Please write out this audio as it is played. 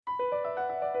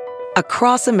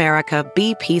Across America,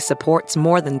 BP supports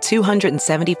more than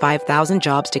 275,000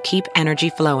 jobs to keep energy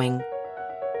flowing.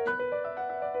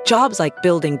 Jobs like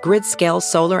building grid-scale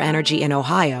solar energy in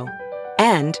Ohio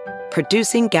and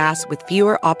producing gas with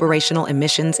fewer operational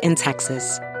emissions in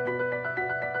Texas.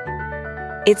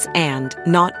 It's and,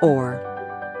 not or.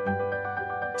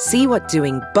 See what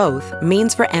doing both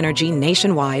means for energy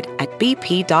nationwide at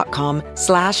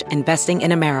bp.com/investing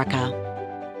in America.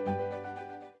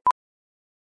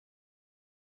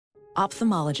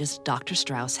 Ophthalmologist Dr.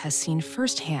 Strauss has seen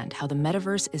firsthand how the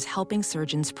metaverse is helping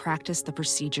surgeons practice the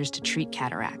procedures to treat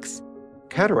cataracts.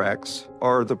 Cataracts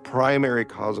are the primary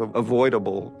cause of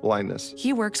avoidable blindness.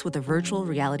 He works with a virtual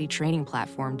reality training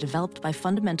platform developed by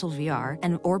Fundamental VR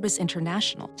and Orbis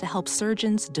International to help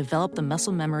surgeons develop the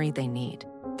muscle memory they need.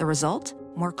 The result?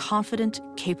 More confident,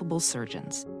 capable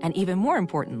surgeons. And even more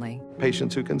importantly,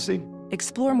 Patients who can see.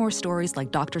 explore more stories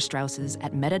like Dr. Strauss's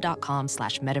at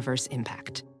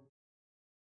meta.com/metaverseimpact.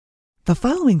 The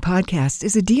following podcast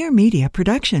is a Dear Media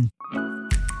production.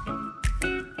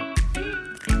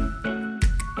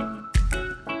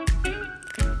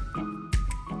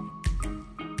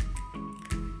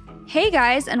 Hey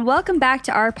guys, and welcome back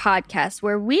to our podcast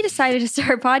where we decided to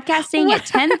start podcasting at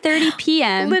 10:30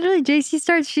 p.m. Literally, JC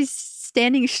starts, she's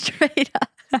standing straight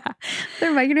up.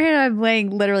 They're mic in her hand, and I'm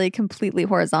laying literally completely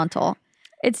horizontal.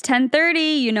 It's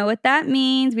 10:30. You know what that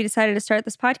means. We decided to start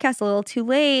this podcast a little too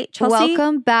late. Chelsea?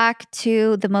 Welcome back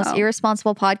to the most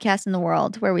irresponsible podcast in the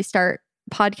world, where we start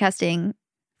podcasting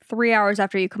 3 hours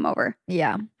after you come over.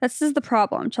 Yeah. This is the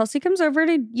problem. Chelsea comes over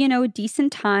to, a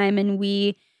decent time and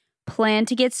we plan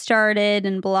to get started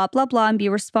and blah, blah, blah, and be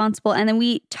responsible. And then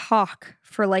we talk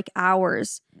for like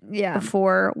hours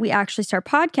before we actually start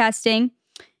podcasting.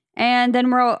 And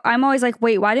then I'm always like,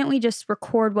 wait, why didn't we just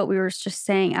record what we were just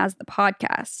saying as the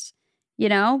podcast?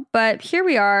 But here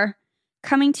we are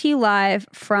coming to you live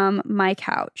from my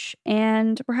couch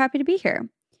and we're happy to be here.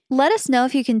 Let us know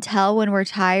if you can tell when we're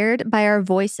tired by our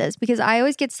voices, because I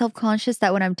always get self-conscious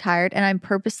that when I'm tired, and I'm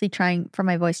purposely trying for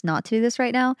my voice not to do this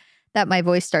right now, that my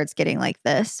voice starts getting like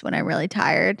this when I'm really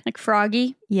tired. Like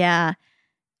froggy? Yeah.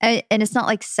 And it's not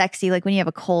like sexy, like when you have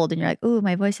a cold and you're like, ooh,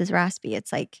 my voice is raspy.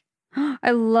 It's like...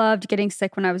 I loved getting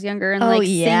sick when I was younger and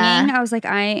singing. I was like,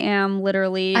 I am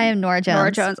Nora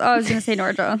Jones. Oh, I was going to say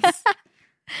Nora Jones.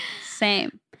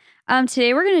 Same.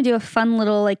 Today we're going to do a fun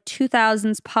little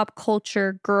 2000s pop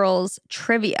culture girls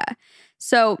trivia.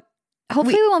 So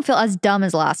hopefully we won't feel as dumb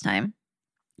as last time.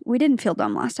 We didn't feel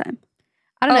dumb last time.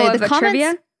 I don't know. The comments,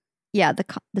 trivia? Yeah,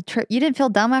 you didn't feel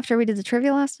dumb after we did the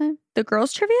trivia last time? The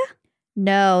girls trivia?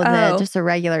 No, just the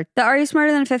regular. The Are You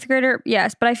Smarter Than a Fifth Grader?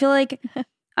 Yes, but I feel like,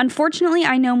 unfortunately,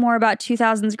 I know more about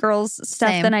 2000s girls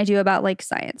stuff than I do about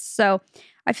science. So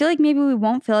I feel like maybe we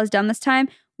won't feel as dumb this time.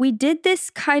 We did this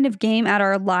kind of game at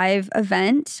our live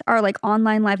event, our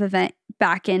online live event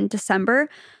back in December.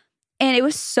 And it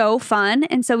was so fun.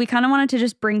 And so we kind of wanted to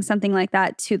just bring something like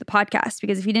that to the podcast,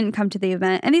 because if you didn't come to the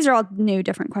event, and these are all new,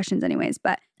 different questions anyways,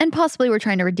 and possibly we're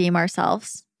trying to redeem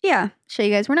ourselves. Yeah. Show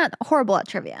you guys we're not horrible at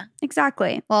trivia.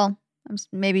 Exactly. Well, I'm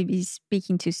maybe be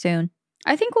speaking too soon.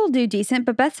 I think we'll do decent,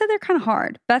 but Beth said they're kind of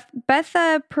hard. Beth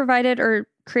provided or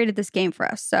created this game for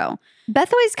us. So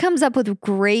Beth always comes up with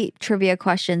great trivia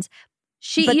questions.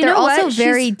 But they're also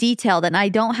very detailed, and I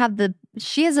don't have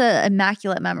she has an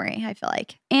immaculate memory, I feel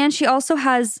like. And she also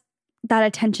has that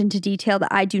attention to detail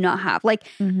that I do not have.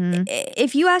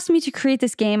 If you asked me to create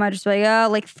this game, I'd just be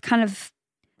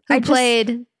Who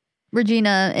played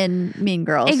Regina in Mean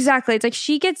Girls. Exactly. It's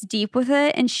she gets deep with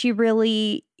it, and she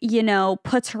really,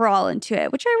 puts her all into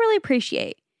it, which I really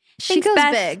appreciate. She goes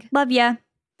Beth. big. Love ya.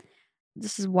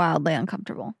 This is wildly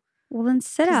uncomfortable. Well, then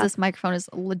sit up. This microphone is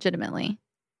legitimately...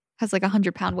 has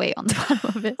 100-pound weight on the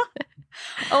bottom of it.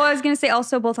 Oh, I was going to say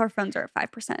also both our phones are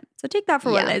at 5%. So take that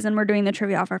for what it is. And we're doing the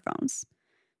trivia off our phones.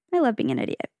 I love being an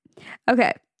idiot.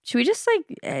 Okay. Should we just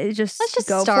let's just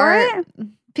go start. For it?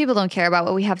 People don't care about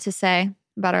what we have to say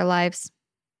about our lives.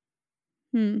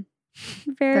 Very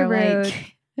rude.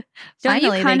 Don't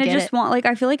you kind of just want,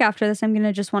 I feel like after this, I'm going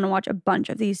to just want to watch a bunch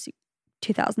of these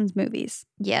 2000s movies.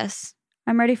 Yes.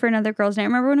 I'm ready for another girls' night.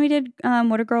 Remember when we did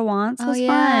What a Girl Wants? It was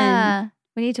fun.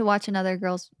 We need to watch another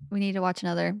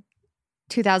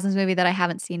 2000s movie that I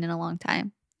haven't seen in a long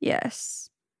time. Yes.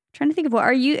 I'm trying to think of what.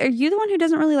 Are you the one who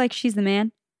doesn't really like She's the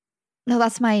Man? No,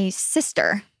 that's my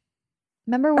sister.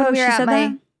 Remember when we were at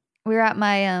We were at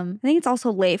my I think it's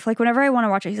also Leif. Like whenever I want to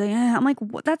watch it, he's like, I'm like,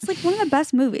 what? That's like one of the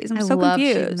best movies. I'm so love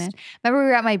Shooting confused. Man. Remember we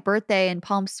were at my birthday in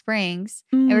Palm Springs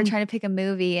and we were trying to pick a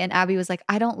movie and Abby was like,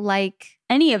 I don't like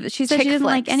any of it. She said she didn't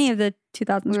like any of the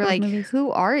 2000s We were like, movies. who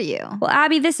are you? Well,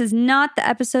 Abby, this is not the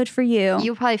episode for you.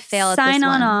 You'll probably fail at Sign this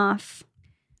on one. off.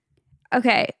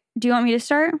 Okay. Do you want me to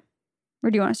start? Or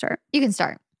do you want to start? You can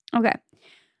start. Okay.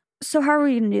 So how are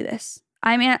we going to do this?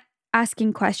 I'm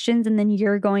asking questions and then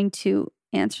you're going to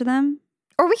answer them?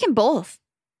 Or we can both.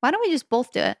 Why don't we just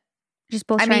both do it? Just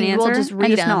both try and answer? We'll just read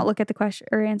and just them. not look at the question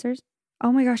or answers?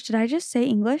 Oh my gosh, did I just say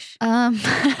English?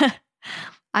 I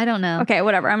don't know. Okay,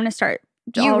 whatever. I'm going to start.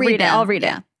 I'll read it. I'll read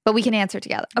it. But we can answer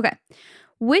together. Okay.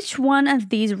 Which one of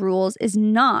these rules is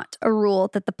not a rule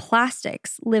that the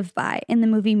Plastics live by in the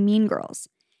movie Mean Girls?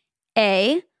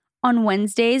 A, on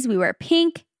Wednesdays we wear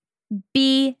pink.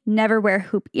 B, never wear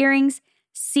hoop earrings.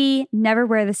 C, never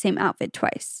wear the same outfit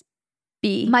twice.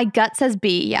 B. My gut says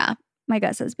B, yeah. My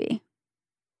gut says B.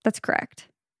 That's correct.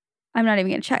 I'm not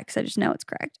even going to check because I just know it's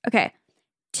correct. Okay.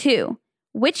 2,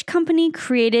 which company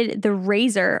created the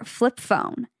Razor flip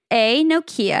phone? A,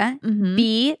 Nokia.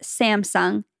 B,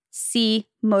 Samsung. C,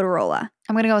 Motorola.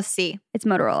 I'm going to go with C. It's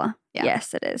Motorola. Yeah.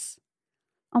 Yes, it is.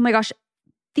 Oh my gosh.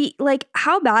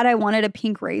 How bad I wanted a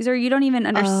pink Razor. You don't even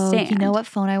understand. You know what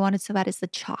phone I wanted so bad is the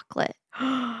chocolate.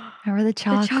 Remember the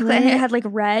chocolate? The chocolate. And it had like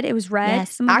red. It was red.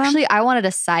 Yes. Actually, I wanted a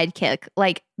sidekick.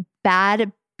 Like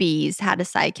Bad Bees had a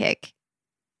sidekick.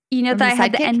 You know that I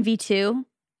had the NV2?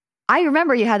 I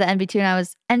remember you had the NV2 and I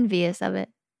was envious of it.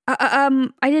 I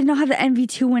did not have the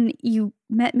NV2 when you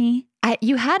met me.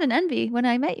 You had an NV when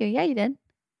I met you. Yeah, you did.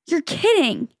 You're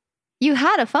kidding. You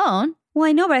had a phone. Well,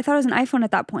 I know, but I thought it was an iPhone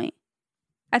at that point.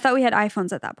 I thought we had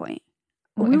iPhones at that point.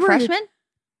 We were freshmen?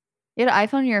 You had an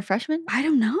iPhone when you were a freshman? I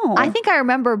don't know. I think I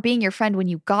remember being your friend when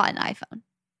you got an iPhone.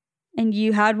 And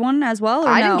you had one as well? Or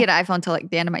I no? didn't get an iPhone until like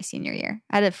the end of my senior year.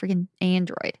 I had a freaking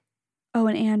Android. Oh,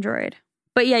 an Android.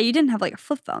 But yeah, you didn't have like a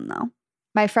flip phone though.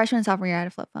 My freshman and sophomore year, I had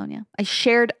a flip phone, yeah. I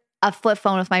shared a flip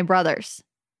phone with my brothers,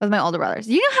 with my older brothers.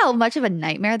 You know how much of a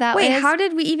nightmare that was? Wait, how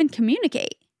did we even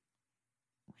communicate?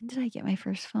 When did I get my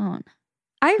first phone?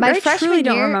 I freshman truly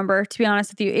don't year- remember, to be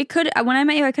honest with you. It could, when I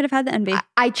met you, I could have had the NV.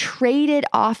 I traded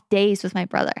off days with my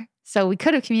brother. So we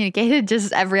could have communicated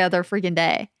just every other freaking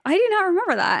day. I do not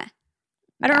remember that.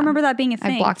 I don't remember that being a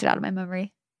thing. I blocked it out of my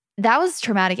memory. That was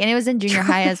traumatic. And it was in junior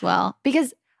high as well.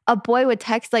 Because a boy would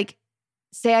text, like,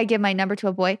 say I give my number to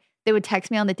a boy, they would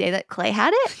text me on the day that Clay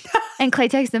had it. And Clay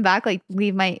texted them back, like,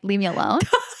 leave me alone.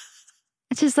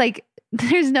 It's just like,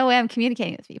 there's no way I'm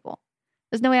communicating with people.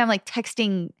 There's no way I'm like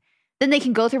texting. Then they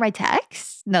can go through my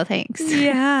texts. No thanks.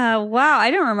 Yeah. Wow. I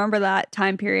don't remember that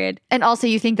time period. And also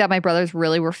you think that my brothers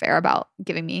really were fair about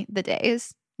giving me the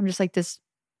days. I'm just like this.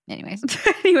 Anyways,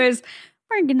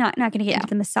 we're not going to get into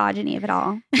the misogyny of it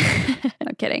all.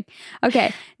 No kidding.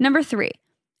 Okay. Number 3.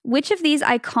 Which of these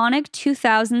iconic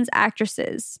 2000s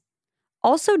actresses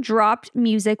also dropped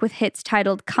music with hits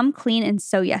titled Come Clean and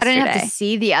So Yesterday? I didn't have to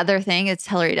see the other thing. It's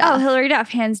Hilary Duff. Oh, Hilary Duff,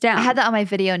 hands down. I had that on my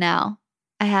video now.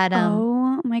 I had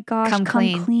oh my gosh, Come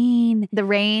Clean. The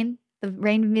Rain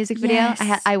music video.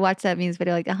 Yes. I watched that music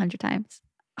video like 100 times.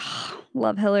 Oh,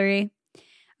 love Hilary.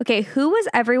 Okay, who was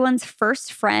everyone's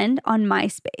first friend on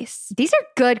MySpace? These are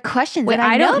good questions. Wait, and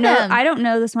I don't know. them. I don't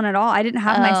know this one at all. I didn't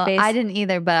have MySpace. I didn't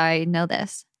either, but I know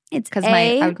this. It's because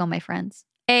I would go my friends.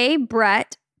 A,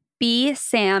 Brett, B,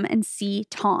 Sam, and C,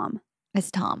 Tom.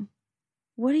 It's Tom.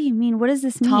 What do you mean? What does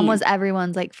this mean? Tom was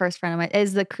everyone's like first friend of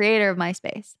is the creator of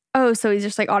MySpace. Oh, so he's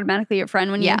just like automatically your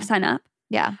friend when you sign up?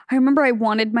 Yeah. I remember I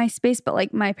wanted MySpace, but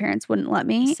like my parents wouldn't let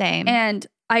me. Same. And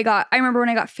I remember when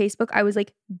I got Facebook, I was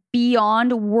like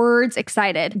beyond words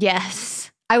excited.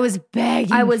 Yes. I was begging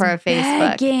for a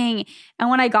Facebook. Begging. And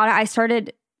when I got it, I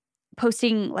started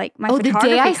posting like my photography.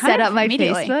 The day I set up my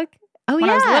Facebook? Oh, when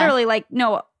yeah. I was literally like,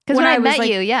 no. Because when I met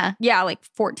like, you, yeah. Yeah, like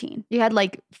 14. You had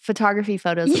like photography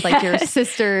photos of like your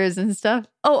sisters and stuff.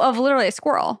 Oh, of literally a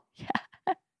squirrel. Yeah.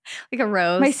 Like a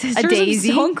rose. My sisters. A daisy.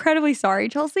 I'm so incredibly sorry,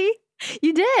 Chelsea.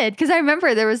 You did. Because I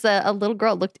remember there was a little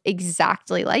girl looked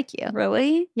exactly like you.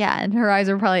 Really? Yeah. And her eyes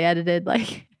were probably edited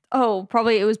like. Oh,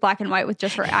 probably it was black and white with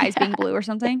just her eyes being blue or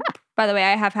something. By the way,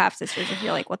 I have half sisters if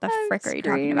you're like, what the frick are you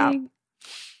talking about?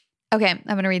 Okay, I'm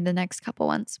going to read the next couple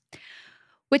ones.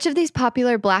 Which of these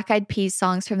popular Black Eyed Peas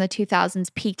songs from the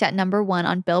 2000s peaked at number 1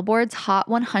 on Billboard's Hot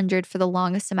 100 for the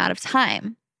longest amount of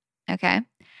time? Okay.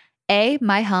 A,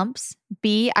 My Humps.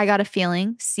 B, I Got a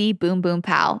Feeling. C, Boom Boom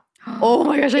Pow. Oh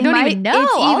my gosh, I don't even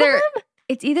know.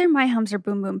 It's either My Humps or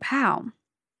Boom Boom Pow.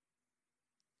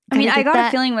 I mean, I Got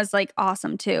a Feeling was like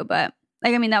awesome too, but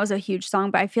like, I mean, that was a huge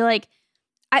song, but I feel like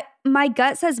My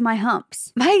gut says My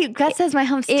Humps. My gut says My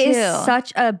Humps too. It is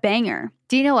such a banger.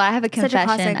 Do you know what? I have a Such a confession.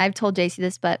 classic. I've told JC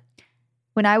this, but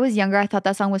when I was younger, I thought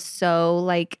that song was so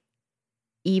like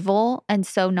evil and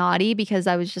so naughty because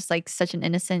I was just like such an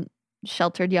innocent,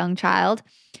 sheltered young child.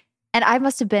 And I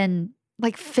must have been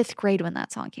like 5th grade when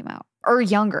that song came out, or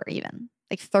younger even,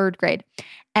 like 3rd grade.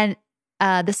 And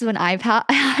this is when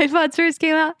iPods first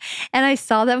came out. And I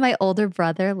saw that my older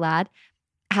brother, Lad,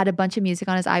 had a bunch of music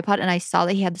on his iPod. And I saw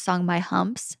that he had the song My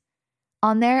Humps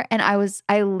on there. And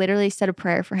I literally said a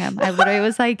prayer for him. I literally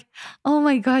was like, oh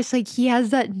my gosh, like he has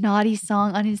that naughty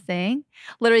song on his thing.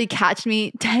 Literally catch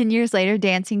me 10 years later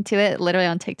dancing to it, literally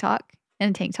on TikTok in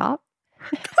a tank top.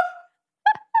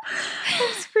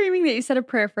 I'm screaming that you said a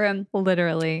prayer for him.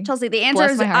 Literally. Chelsea, the answer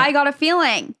is I Got a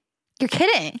Feeling. You're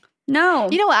kidding. No.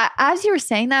 You know what? As you were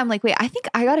saying that, I'm like, wait, I think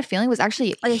I Got a Feeling was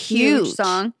actually a huge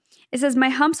song. It says My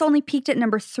Humps only peaked at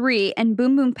number 3 and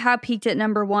Boom Boom Pow peaked at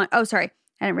number 1. Oh, sorry.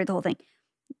 I didn't read the whole thing.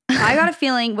 I Got a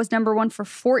Feeling was number 1 for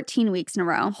 14 weeks in a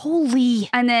row. Holy.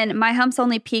 And then My Humps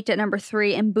only peaked at number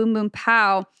 3 and Boom Boom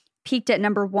Pow peaked at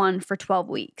number 1 for 12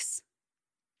 weeks.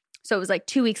 So it was like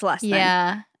 2 weeks less than.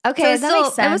 Yeah. Okay, so that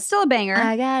makes sense. It was still a banger.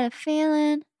 I Got a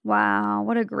Feeling. Wow,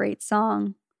 what a great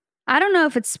song. I don't know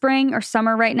if it's spring or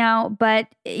summer right now, but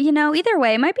either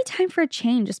way, it might be time for a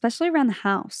change, especially around the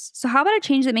house. So how about a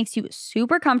change that makes you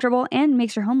super comfortable and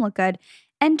makes your home look good?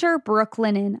 Enter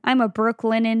Brooklinen. I'm a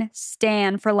Brooklinen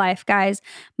stan for life, guys.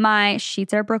 My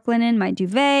sheets are Brooklinen, my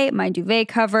duvet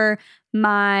cover,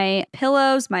 my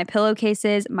pillows, my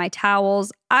pillowcases, my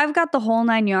towels. I've got the whole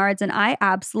 9 yards and I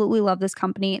absolutely love this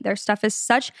company. Their stuff is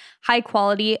such high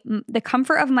quality. The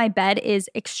comfort of my bed is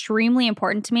extremely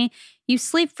important to me. You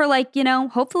sleep for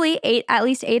hopefully at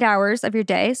least 8 hours of your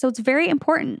day. So it's very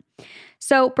important.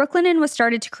 So Brooklinen was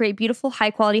started to create beautiful,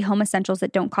 high-quality home essentials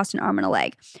that don't cost an arm and a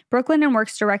leg. Brooklinen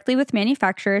works directly with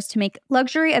manufacturers to make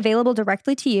luxury available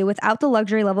directly to you without the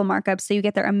luxury level markups, so you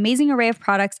get their amazing array of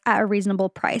products at a reasonable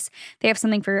price. They have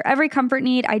something for every comfort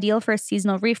need, ideal for a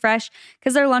seasonal refresh,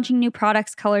 because they're launching new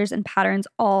products, colors, and patterns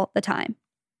all the time.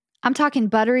 I'm talking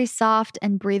buttery soft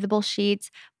and breathable sheets,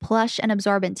 plush and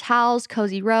absorbent towels,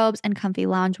 cozy robes, and comfy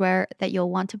loungewear that you'll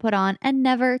want to put on and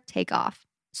never take off.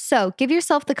 So give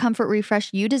yourself the comfort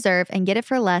refresh you deserve and get it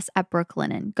for less at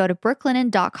Brooklinen. Go to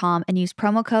brooklinen.com and use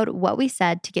promo code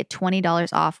WHATWESAID to get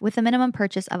 $20 off with a minimum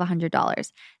purchase of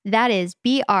 $100. That is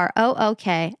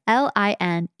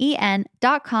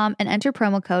BROOKLINEN.com and enter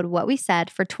promo code WHATWESAID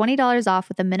for $20 off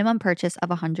with a minimum purchase of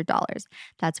 $100.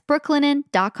 That's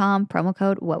brooklinen.com, promo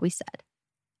code WHATWESAID.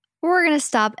 We're going to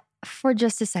stop for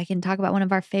just a second, talk about one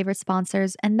of our favorite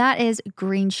sponsors, and that is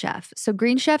Green Chef. So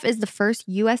Green Chef is the first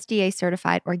USDA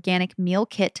certified organic meal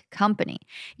kit company.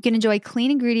 You can enjoy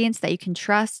clean ingredients that you can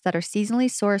trust that are seasonally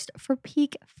sourced for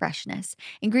peak freshness.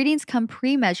 Ingredients come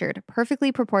pre-measured,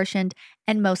 perfectly proportioned,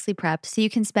 and mostly prepped, so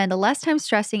you can spend less time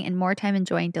stressing and more time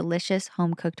enjoying delicious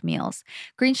home-cooked meals.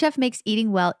 Green Chef makes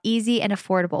eating well easy and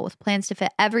affordable with plans to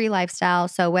fit every lifestyle.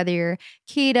 So whether you're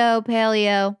keto,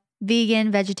 paleo,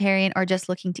 vegan, vegetarian, or just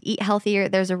looking to eat healthier,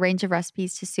 there's a range of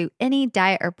recipes to suit any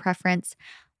diet or preference.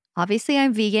 Obviously,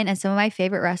 I'm vegan, and some of my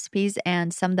favorite recipes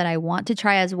and some that I want to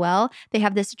try as well, they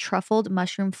have this truffled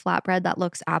mushroom flatbread that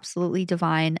looks absolutely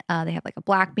divine. They have like a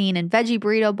black bean and veggie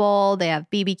burrito bowl. They have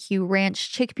BBQ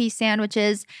ranch chickpea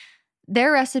sandwiches.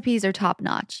 Their recipes are top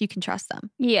notch. You can trust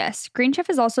them. Yes. Green Chef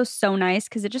is also so nice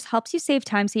because it just helps you save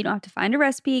time so you don't have to find a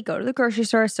recipe, go to the grocery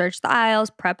store, search the aisles,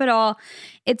 prep it all.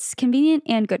 It's convenient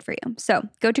and good for you. So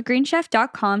go to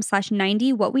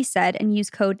greenchef.com/90whatwesaid and use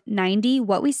code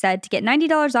 90whatwesaid to get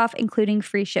 $90 off, including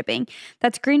free shipping.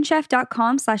 That's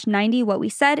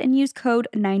greenchef.com/90whatwesaid and use code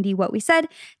 90whatwesaid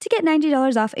to get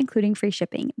 $90 off, including free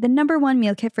shipping. The #1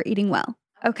 meal kit for eating well.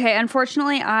 Okay,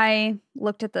 unfortunately, I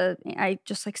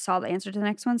just saw the answer to the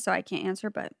next one, so I can't answer,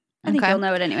 but I think you'll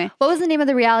know it anyway. What was the name of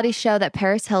the reality show that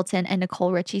Paris Hilton and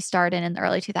Nicole Richie starred in the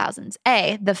early 2000s?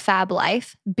 A, The Fab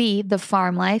Life, B, The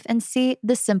Farm Life, and C,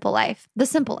 The Simple Life. The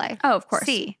Simple Life. Oh, of course.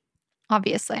 C,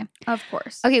 obviously. Of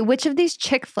course. Okay, which of these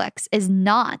chick flicks is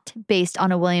not based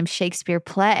on a William Shakespeare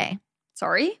play?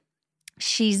 Sorry?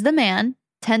 She's the Man,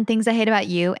 10 Things I Hate About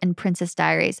You, and Princess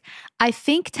Diaries. I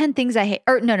think 10 Things I Hate,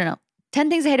 or no. 10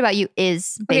 Things I Hate About You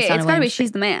is based on it's gotta be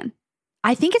She's the Man.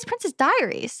 I think it's Princess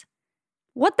Diaries.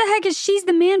 What the heck is She's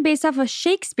the Man based off a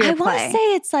Shakespeare play? I want to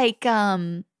say it's like,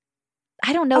 I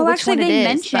don't know which one it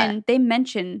is. They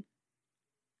mention.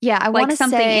 Yeah, I want to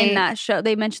something say in that show.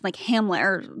 They mentioned like Hamlet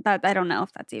or that. I don't know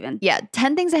if that's even. Yeah,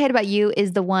 10 Things I Hate About You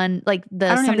is the one, like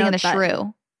the something in the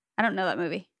shrew. I don't know that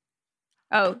movie.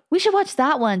 Oh. We should watch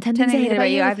that one. 10 Things I Hate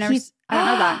About You. I don't know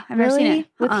that. I've never seen it.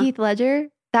 With Heath Ledger?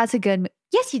 That's a good movie.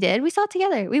 Yes, you did. We saw it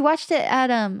together. We watched it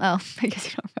at oh, I guess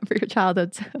you don't remember your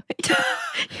childhood, so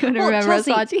you wouldn't remember us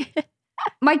watching it.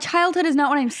 My childhood is not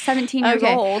when I'm 17 years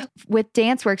old. With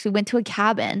DanceWorks, we went to a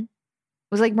cabin.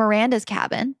 It was like Miranda's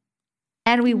cabin.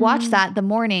 And we watched that the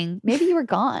morning. Maybe you were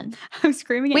gone. I was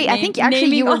screaming at Wait, I think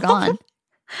actually you were gone.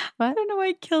 What? I don't know why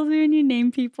it kills me when you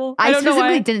name people. I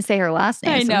specifically didn't say her last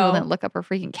name, I so know. people didn't look up her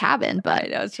freaking cabin. But I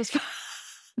know, it's just...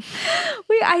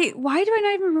 Wait, why do I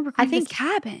not even remember going to this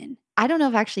cabin? I don't know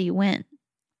if actually you went.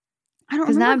 I don't remember.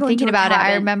 Because now I'm going thinking to a about it. I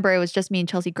cabin. remember it was just me and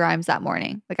Chelsea Grimes that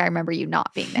morning. Like I remember you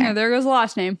not being there. Yeah, there goes the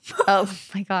last name. Oh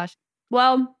my gosh.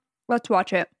 Well, let's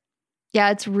watch it.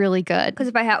 Yeah, it's really good. Because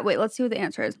if I have... Wait, let's see what the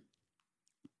answer is.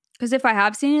 Because if I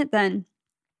have seen it, then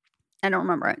I don't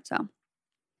remember it. So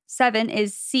 7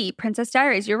 is C, Princess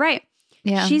Diaries. You're right.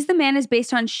 Yeah. She's the Man is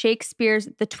based on Shakespeare's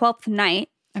The 12th Night.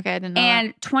 Okay, I didn't know.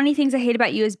 And 20 Things I Hate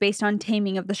About You is based on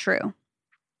Taming of the Shrew.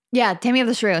 Yeah, Taming of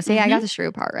the Shrew. See, I got the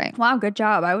shrew part right. Wow, good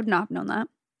job. I would not have known that.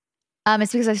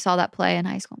 It's because I saw that play in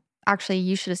high school. Actually,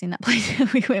 you should have seen that play too.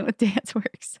 We went with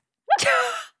DanceWorks.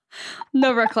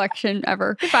 No recollection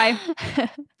ever. Goodbye.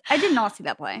 I did not see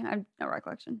that play. I have no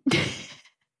recollection.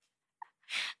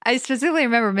 I specifically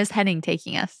remember Miss Henning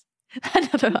taking us. None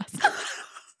of us.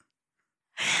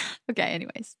 Okay,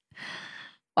 anyways.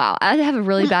 Wow, I have a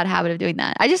really bad habit of doing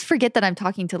that. I just forget that I'm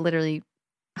talking to literally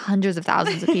hundreds of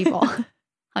thousands of people.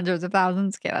 Hundreds of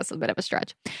thousands? Okay, that's a bit of a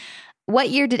stretch. What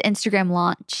year did Instagram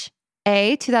launch?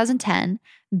 A, 2010,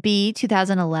 B,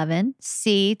 2011,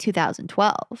 C,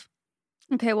 2012.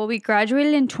 Okay, well, we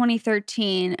graduated in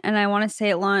 2013, and I want to say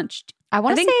it launched... I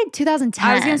want to say 2010.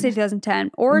 I was going to say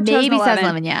 2010 or maybe 2011.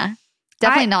 2011, yeah.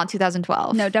 Definitely not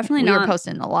 2012. No, definitely not. not. We were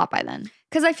posting a lot by then.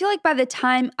 Because I feel like by the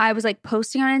time I was like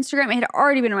posting on Instagram, it had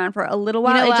already been around for a little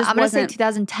while. You know what? It just I'm going to say wasn't...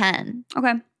 2010.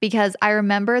 Okay. Because I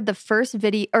remember the first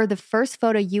video or the first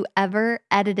photo you ever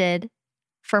edited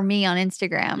for me on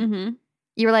Instagram. Mm-hmm.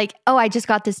 You were like, oh, I just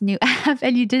got this new app,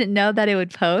 and you didn't know that it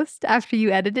would post after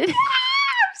you edited it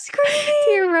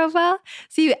to your profile.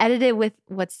 So you edited with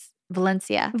what's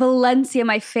Valencia, my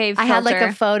fave filter. I had like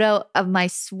a photo of my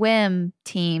swim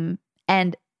team,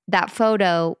 and that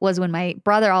photo was when my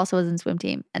brother also was in swim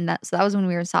team. And that was when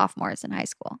we were sophomores in high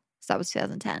school. So that was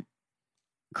 2010.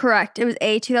 Correct. It was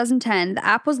A, 2010. The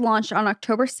app was launched on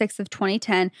October 6th of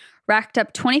 2010, racked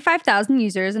up 25,000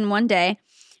 users in one day.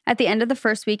 At the end of the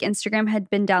first week, Instagram had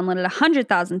been downloaded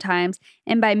 100,000 times.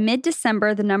 And by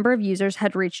mid-December, the number of users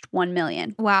had reached 1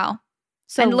 million. Wow.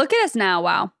 So, and look at us now.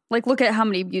 Wow. Like, look at how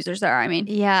many users there are. I mean.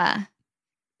 Yeah.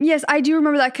 Yes, I do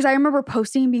remember that because I remember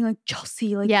posting and being like,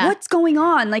 Chelsea, like, what's going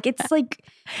on? Like, it's like,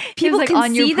 people like can on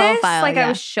see your profile, this. Like, yeah. I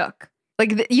was shook.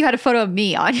 Like, you had a photo of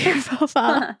me on your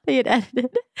profile that you had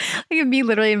edited. Like, me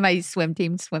literally in my swim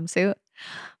team swimsuit.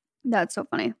 That's so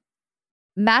funny.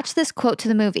 Match this quote to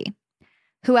the movie.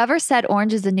 Whoever said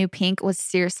orange is the new pink was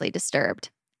seriously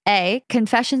disturbed. A,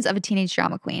 Confessions of a Teenage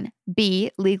Drama Queen. B,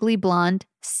 Legally Blonde.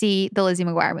 C, the Lizzie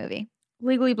McGuire movie.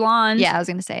 Legally Blonde. Yeah, I was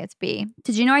going to say it's B.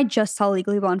 Did you know I just saw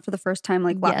Legally Blonde for the first time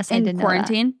like yes, in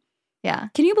quarantine? Yeah.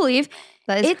 Can you believe?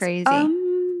 That is crazy.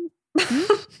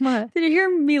 What? Did you hear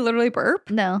me literally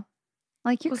burp? No.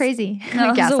 Like, you're crazy.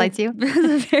 No, It gaslights you. It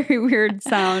was a very weird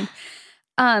sound.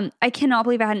 I cannot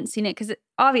believe I hadn't seen it because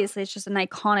obviously it's just an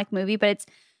iconic movie, but it's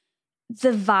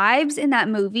the vibes in that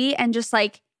movie and just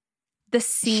like the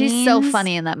scenes. She's so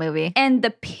funny in that movie. And the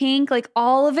pink, like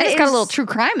all of it. It's got a little true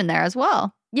crime in there as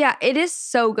well. Yeah, it is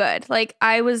so good. Like,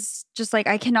 I was just like,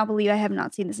 I cannot believe I have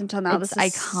not seen this until now. It's this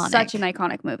is iconic. Such an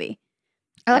iconic movie.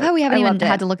 I love how we haven't even loved it.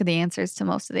 had to look at the answers to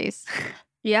most of these.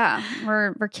 Yeah,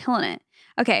 we're killing it.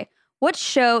 Okay, what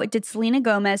show did Selena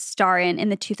Gomez star in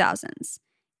the 2000s?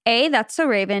 A, That's So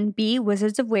Raven. B,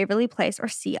 Wizards of Waverly Place. Or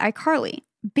C, iCarly.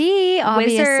 B,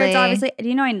 obviously. Wizards, obviously. Do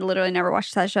you know I literally never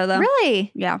watched that show, though?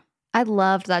 Really? Yeah. I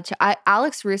loved that show.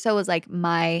 Alex Russo was like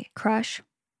my crush.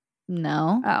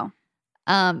 No. Oh.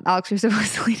 Alex Russo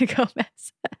was Selena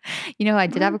Gomez. You know who I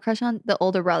did have a crush on? The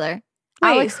older brother.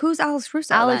 Wait, who's Alex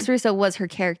Russo? Alex Russo was her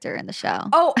character in the show.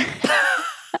 Oh.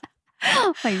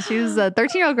 Like, she was a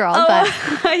 13-year-old girl. Oh, but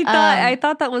I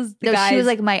thought that was the guy. She was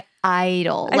like my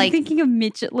idol. I'm like thinking of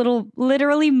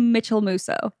literally Mitchell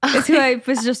Musso. Is who I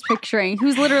was just picturing.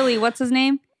 Who's literally, what's his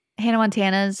name? Hannah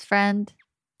Montana's friend.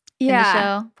 Yeah. In the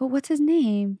show. But what's his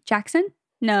name? Jackson?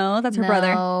 No, that's her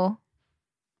brother.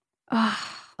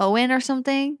 Owen or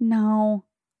something? No.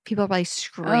 People are probably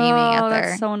screaming at her.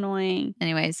 That's so annoying.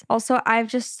 Anyways. Also,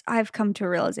 I've come to a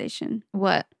realization.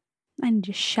 What? I need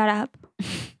to shut up.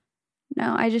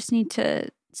 No, I just need to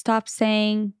stop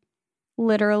saying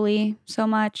literally so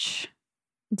much.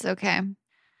 It's okay.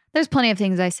 There's plenty of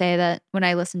things I say that when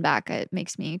I listen back, it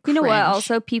makes me cringe. You know what?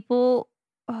 Also, people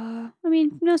I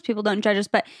mean, most people don't judge us,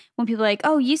 but when people are like,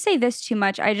 oh, you say this too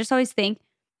much, I just always think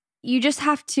you just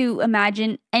have to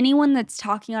imagine anyone that's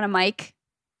talking on a mic,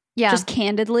 just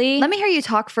candidly. Let me hear you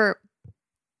talk for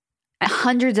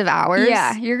hundreds of hours.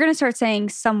 Yeah, you're going to start saying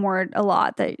some word a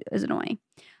lot that is annoying.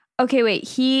 Okay, wait.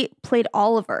 He played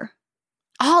Oliver.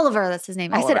 Oliver, that's his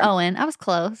name. Oliver. I said Owen. I was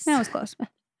close. That was close.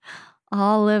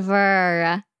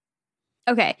 Oliver.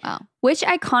 Okay. Wow. Which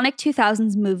iconic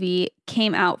 2000s movie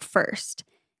came out first?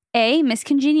 A, Miss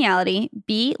Congeniality,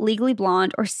 B, Legally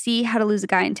Blonde, or C, How to Lose a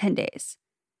Guy in 10 Days?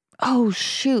 Oh,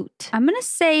 shoot. I'm going to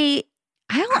say...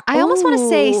 I almost want to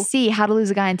say C, How to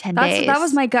Lose a Guy in 10 Days. That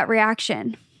was my gut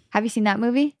reaction. Have you seen that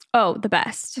movie? Oh, the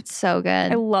best. It's so good.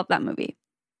 I love that movie.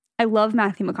 I love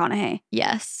Matthew McConaughey.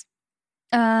 Yes.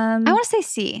 I want to say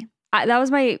C. That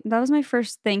was my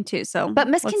first thing too. So, but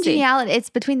Miss Congeniality, it's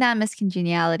between that and Miss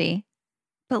Congeniality.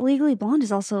 But Legally Blonde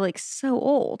is also like so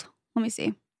old. Let me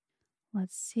see.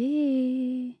 Let's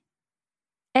see.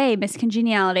 A, Miss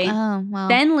Congeniality. Oh, wow.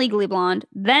 Then Legally Blonde.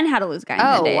 Then How to Lose a Guy in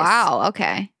 10 Days. Oh, wow.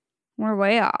 Okay. We're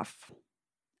way off.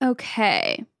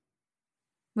 Okay.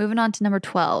 Moving on to number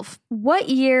 12. What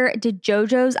year did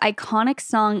JoJo's iconic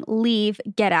song Leave,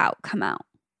 Get Out come out?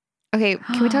 Okay,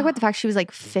 can we talk about the fact she was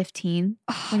like 15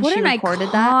 when what she an recorded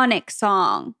that? Iconic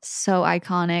song. So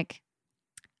iconic.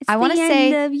 It's I want to the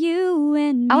say end of you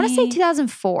and me. I want to say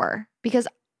 2004 because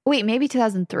wait, maybe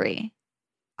 2003.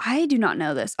 I do not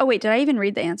know this. Oh wait, did I even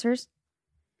read the answers?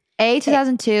 A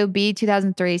 2002, B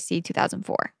 2003, C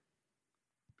 2004.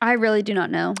 I really do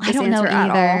not know. I don't know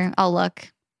either. I'll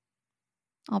look.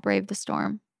 I'll brave the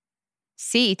storm.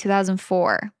 C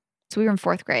 2004. So we were in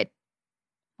 4th grade.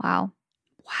 Wow.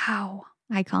 Wow.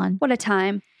 Icon. What a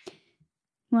time.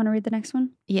 You want to read the next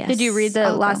one? Yes. Did you read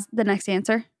the next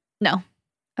answer? No.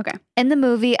 Okay. In the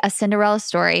movie A Cinderella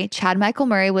Story, Chad Michael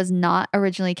Murray was not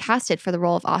originally casted for the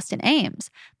role of Austin Ames.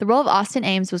 The role of Austin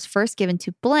Ames was first given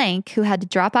to blank, who had to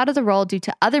drop out of the role due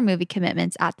to other movie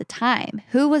commitments at the time.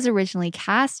 Who was originally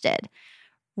casted?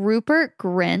 Rupert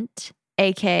Grint,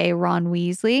 aka Ron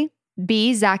Weasley,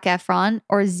 B, Zac Efron,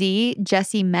 or Z,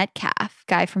 Jesse Metcalfe,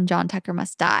 guy from John Tucker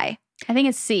Must Die. I think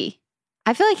it's C.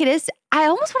 I feel like it is. I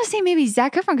almost want to say maybe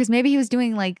Zac Efron because maybe he was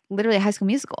doing like literally a High School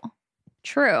Musical.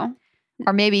 True.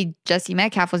 Or maybe Jesse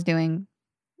Metcalfe was doing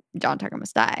John Tucker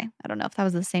Must Die. I don't know if that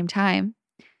was the same time.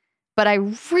 But I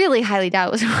really highly doubt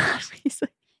it was Ron Weasley.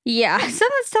 Yeah.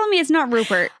 Someone's telling me it's not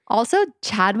Rupert. Also,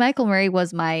 Chad Michael Murray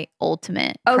was my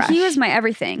ultimate crush. He was my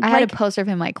everything. I had a poster of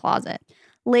him in my closet.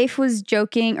 Leif was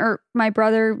joking, or my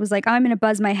brother was like, I'm going to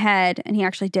buzz my head. And he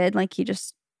actually did. Like, he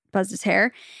just buzzed his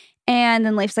hair. And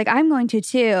then Leif's like, I'm going to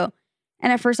too.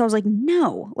 And at first I was like,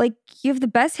 no, like you have the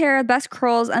best hair, the best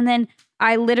curls. And then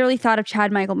I literally thought of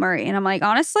Chad Michael Murray. And I'm like,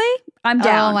 honestly, I'm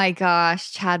down. Oh my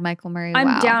gosh. Chad Michael Murray.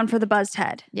 I'm down for the buzzed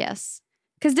head. Yes.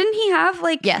 Because didn't he have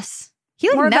like... Yes.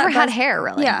 He like never had hair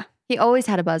really. Yeah. He always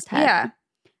had a buzzed head. Yeah.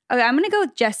 Okay, I'm going to go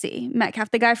with Jesse Metcalfe,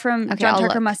 the guy from John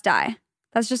Tucker Must Die.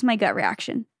 That's just my gut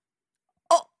reaction.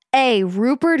 Oh, A,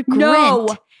 Rupert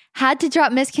Grint had to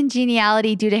drop Miss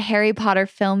Congeniality due to Harry Potter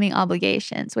filming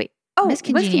obligations. Wait, Miss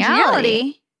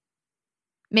Congeniality?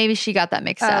 Maybe she got that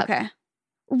mixed up. Okay.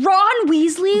 Ron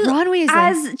Weasley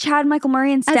as Chad Michael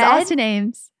Murray instead? As Austin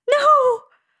Ames. No!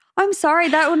 I'm sorry,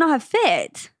 that would not have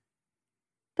fit.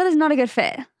 That is not a good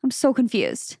fit. I'm so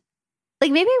confused.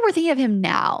 Like maybe we're thinking of him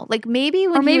now. Like maybe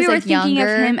when he was we're like thinking of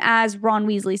him as Ron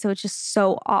Weasley, so it's just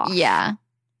so off. Yeah.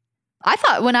 I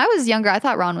thought when I was younger, I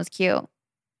thought Ron was cute.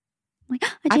 Like,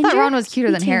 I thought Ron was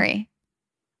cuter than Harry.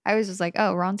 I was just like,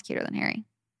 oh, Ron's cuter than Harry.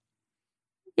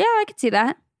 Yeah, I could see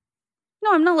that.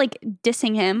 No, I'm not like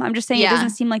dissing him. I'm just saying it doesn't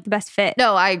seem like the best fit.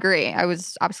 No, I agree. I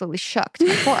was absolutely shocked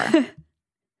before.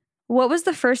 What was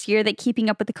the first year that Keeping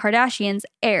Up with the Kardashians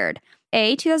aired?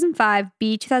 A, 2005,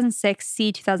 B, 2006,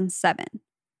 C, 2007.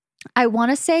 I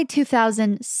want to say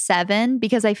 2007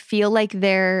 because I feel like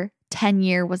their 10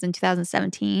 year was in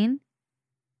 2017.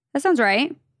 That sounds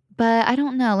right. But I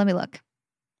don't know. Let me look.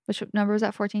 Which number was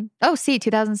that? 14? Oh, C,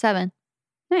 2007.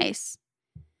 Nice.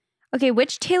 Okay,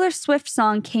 which Taylor Swift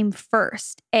song came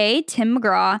first? A, Tim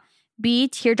McGraw, B,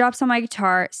 Teardrops on My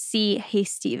Guitar, C, Hey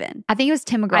Steven. I think it was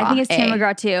Tim McGraw. I think it's Tim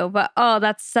McGraw too, but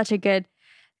that's a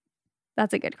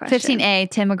good question. 15A,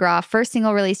 Tim McGraw, first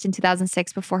single released in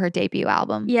 2006 before her debut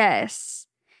album. Yes.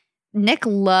 Nick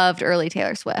loved early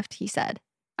Taylor Swift, he said.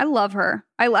 I love her.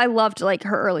 I loved like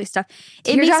her early stuff.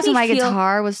 Teardrops on My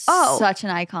Guitar was such an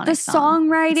iconic song.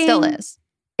 The songwriting. It still is.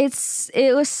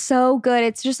 It was so good.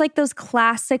 It's just like those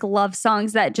classic love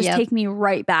songs that just take me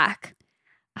right back.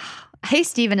 Hey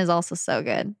Steven is also so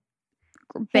good.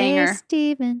 Banger. Hey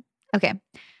Steven. Okay.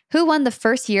 Who won the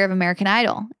first year of American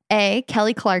Idol? A,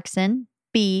 Kelly Clarkson,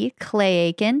 B. Clay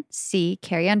Aiken. C.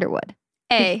 Carrie Underwood.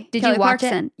 A. Did Kelly you watch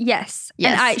Clarkson. it? Yes.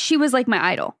 Yes. And she was like my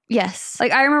idol. Yes.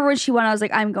 Like I remember when she won, I was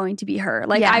like, I'm going to be her.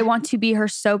 Like Yeah. I want to be her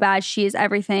so bad. She is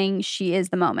everything. She is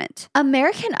the moment.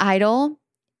 American Idol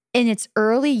in its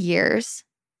early years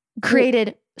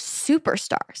created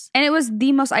superstars. And it was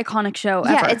the most iconic show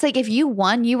ever. Yeah, it's like if you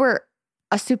won, you were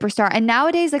a superstar. And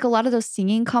nowadays, like a lot of those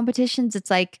singing competitions, it's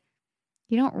like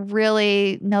you don't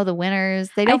really know the winners.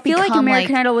 They don't. I feel like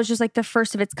American Idol was just like the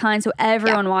first of its kind, so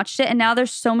everyone watched it. And now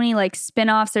there's so many like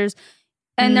spin-offs.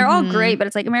 And they're all great, but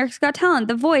it's like America's Got Talent,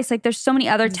 The Voice. Like there's so many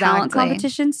other talent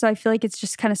competitions. So I feel like it's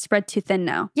just kind of spread too thin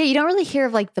now. Yeah, you don't really hear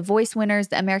of like The Voice winners,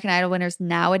 the American Idol winners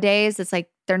nowadays. It's like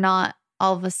they're not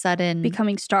all of a sudden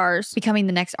becoming stars, becoming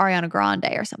the next Ariana Grande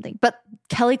or something. But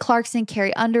Kelly Clarkson,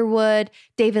 Carrie Underwood,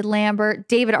 David Lambert,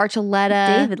 David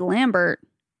Archuleta.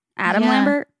 Adam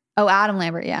Lambert. Oh, Adam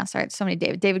Lambert. Yeah, sorry. So many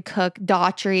David Cook,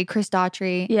 Chris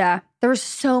Daughtry. Yeah. There were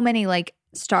so many like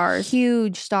stars.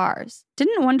 Huge stars.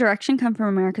 Didn't One Direction come from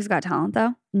America's Got Talent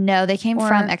though? No, they came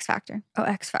from X Factor. Oh,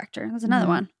 X Factor. That's another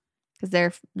one. Because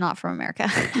they're not from America.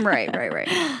 Right.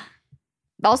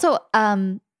 Also,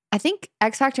 I think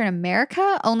X Factor in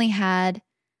America only had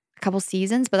a couple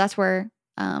seasons, but that's where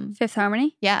Fifth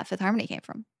Harmony? Yeah, Fifth Harmony came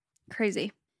from.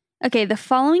 Crazy. Okay, the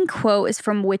following quote is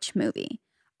from which movie?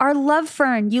 Our love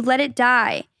fern, you let it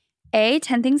die. A,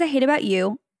 10 Things I Hate About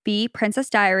You. B, Princess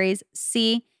Diaries.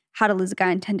 C, How to Lose a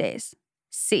Guy in 10 Days.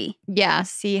 C. Yeah,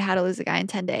 C, How to Lose a Guy in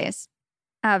 10 Days.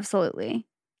 Absolutely.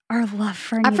 Our love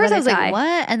fern, At first I was die. like,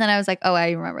 what? And then I was like, oh,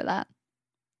 I remember that.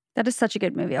 That is such a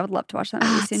good movie. I would love to watch that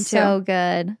movie soon too. So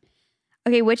good.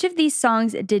 Okay, which of these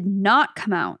songs did not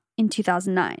come out in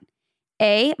 2009?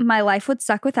 A, My Life Would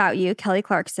Suck Without You, Kelly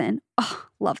Clarkson. Oh,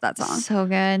 love that song. So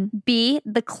good. B,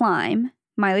 The Climb,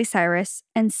 Miley Cyrus.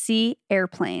 And C,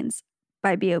 Airplanes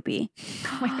by B.O.B.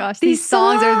 Oh my gosh. These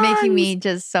songs are making me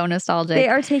just so nostalgic. They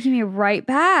are taking me right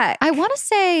back. I want to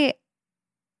say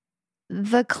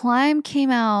The Climb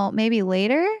came out maybe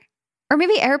later. Or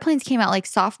maybe Airplanes came out like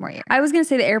sophomore year. I was going to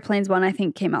say the Airplanes one I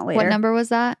think came out later. What number was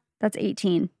that? That's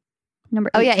 18. Number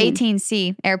 18. Oh yeah,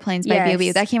 18C, Airplanes by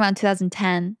B.O.B. That came out in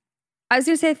 2010. I was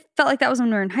going to say, I felt like that was when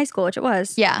we were in high school, which it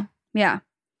was. Yeah. Yeah.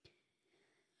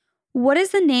 What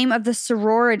is the name of the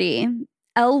sorority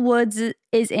Elle Woods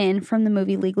is in from the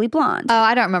movie Legally Blonde? Oh,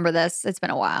 I don't remember this. It's been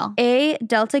a while. A,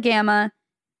 Delta Gamma.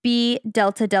 B,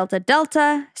 Delta Delta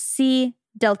Delta. C,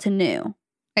 Delta Nu.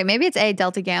 Wait, maybe it's A,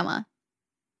 Delta Gamma.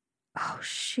 Oh,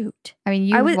 shoot. I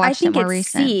mean, I think it's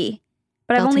recent. C,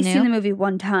 but Delta I've only Nu? seen the movie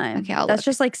one time. Okay, I'll That's look.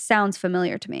 just like sounds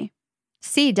familiar to me.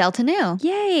 C, Delta Nu.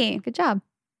 Yay. Good job.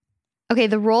 Okay,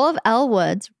 the role of Elle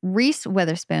Woods, Reese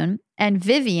Witherspoon, and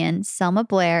Vivian, Selma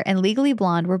Blair, and Legally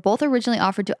Blonde were both originally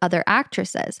offered to other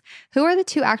actresses. Who are the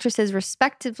two actresses,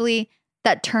 respectively,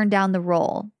 that turned down the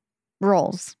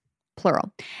roles?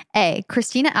 Plural. A,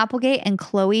 Christina Applegate and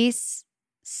Chloe,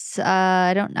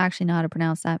 I don't actually know how to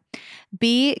pronounce that.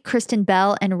 B, Kristen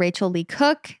Bell and Rachel Lee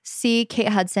Cook. C, Kate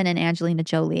Hudson and Angelina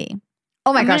Jolie.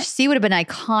 Oh my gosh, C would have been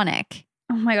iconic.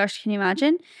 Oh my gosh, can you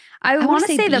imagine? I want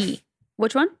to say B.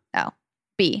 Which one? Oh,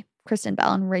 B, Kristen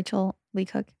Bell and Rachel Lee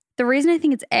Cook. The reason I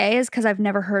think it's A is because I've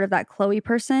never heard of that Chloe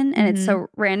person, and it's so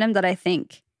random that I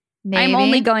think Maybe. I'm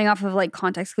only going off of like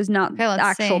context because not Okay, the let's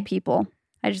actual see. people.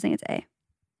 I just think it's A.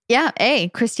 Yeah, A.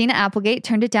 Christina Applegate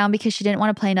turned it down because she didn't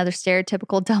want to play another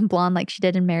stereotypical dumb blonde like she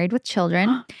did in Married with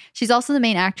Children. She's also the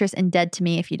main actress in Dead to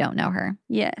Me if you don't know her.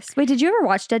 Yes. Wait, did you ever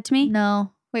watch Dead to Me?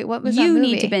 No. Wait, what was that You movie?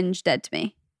 need to binge Dead to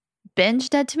Me. Binge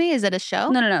Dead to Me? Is it a show?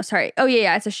 No. Sorry. Oh,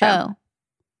 yeah. It's a show.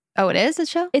 Oh, it is a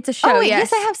show? It's a show, Oh, wait,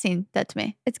 yes. I have seen Dead to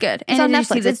Me. It's good. It's and on did you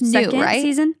see Netflix. the It's new, second right?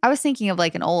 season? I was thinking of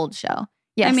like an old show.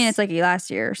 Yes. I mean, it's like last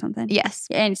year or something. Yes.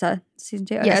 Yeah, and you saw season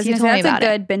 2. Okay, Yes, I was you gonna told say me that's about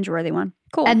a it. good binge-worthy one.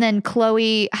 Cool. And then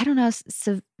Chloe, I don't know,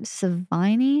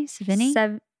 Savini?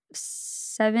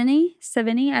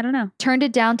 Savini? I don't know. Turned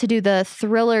it down to do the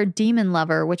thriller Demon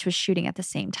Lover, which was shooting at the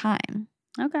same time.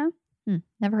 Okay.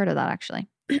 Never heard of that, actually.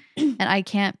 And I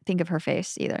can't think of her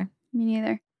face either. Me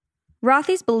neither.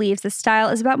 Rothy's believes the style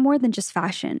is about more than just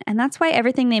fashion, and that's why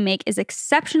everything they make is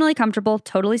exceptionally comfortable,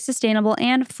 totally sustainable,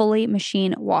 and fully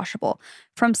machine washable.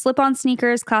 From slip-on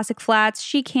sneakers, classic flats,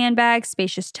 chic handbags,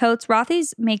 spacious totes,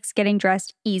 Rothy's makes getting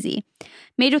dressed easy.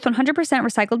 Made with 100%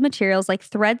 recycled materials like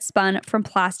thread spun from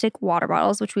plastic water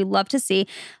bottles, which we love to see.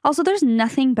 Also, there's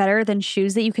nothing better than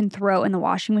shoes that you can throw in the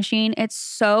washing machine. It's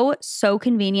so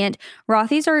convenient.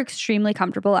 Rothy's are extremely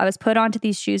comfortable. I was put onto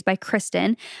these shoes by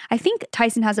Kristen. I think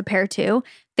Tyson has a pair too.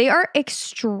 They are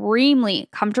extremely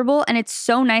comfortable, and it's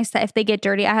so nice that if they get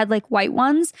dirty, I had like white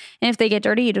ones, and if they get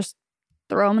dirty, you just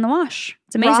throw them in the wash.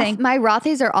 It's amazing. My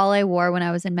Rothy's are all I wore when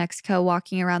I was in Mexico,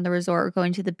 walking around the resort or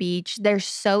going to the beach. They're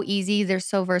so easy, they're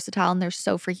so versatile, and they're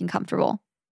so freaking comfortable.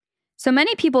 So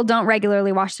many people don't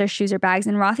regularly wash their shoes or bags,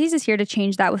 and Rothy's is here to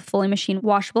change that with fully machine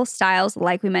washable styles,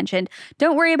 like we mentioned.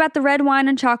 Don't worry about the red wine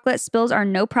and chocolate. Spills are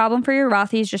no problem for your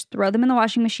Rothy's. Just throw them in the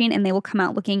washing machine and they will come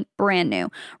out looking brand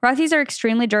new. Rothy's are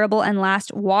extremely durable and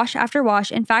last wash after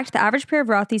wash. In fact, the average pair of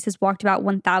Rothy's has walked about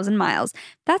 1,000 miles.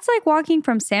 That's like walking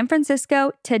from San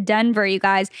Francisco to Denver, you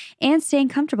guys, and staying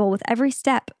comfortable with every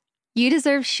step. You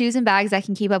deserve shoes and bags that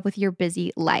can keep up with your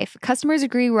busy life. Customers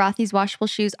agree Rothy's washable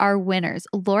shoes are winners.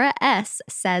 Laura S.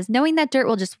 says, knowing that dirt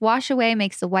will just wash away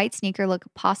makes the white sneaker look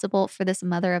possible for this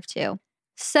mother of two.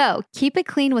 So keep it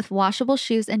clean with washable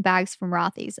shoes and bags from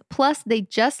Rothy's. Plus, they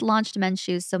just launched men's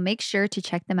shoes, so make sure to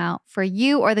check them out for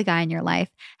you or the guy in your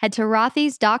life. Head to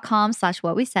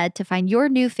rothys.com/whatwesaid to find your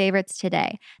new favorites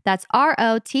today. That's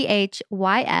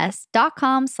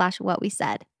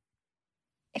ROTHYS.com/whatwesaid.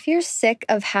 If you're sick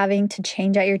of having to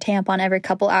change out your tampon every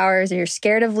couple hours, or you're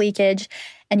scared of leakage,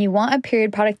 and you want a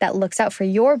period product that looks out for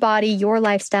your body, your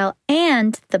lifestyle,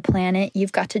 and the planet,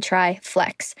 you've got to try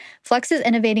Flex. Flex is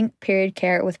innovating period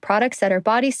care with products that are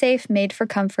body safe, made for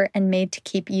comfort, and made to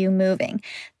keep you moving.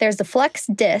 There's the Flex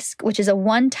Disc, which is a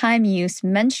one-time use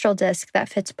menstrual disc that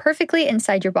fits perfectly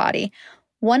inside your body.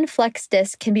 One Flex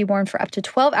Disc can be worn for up to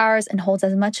 12 hours and holds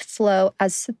as much flow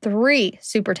as 3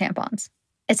 super tampons.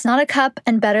 It's not a cup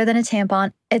and better than a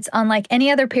tampon. It's unlike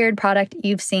any other period product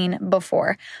you've seen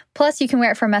before. Plus, you can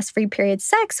wear it for mess-free period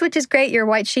sex, which is great. Your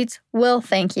white sheets will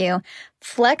thank you.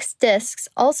 Flex discs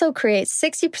also create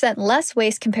 60% less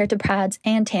waste compared to pads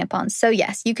and tampons. So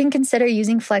yes, you can consider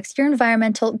using Flex, your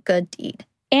environmental good deed.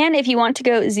 And if you want to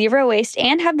go zero waste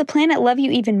and have the planet love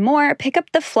you even more, pick up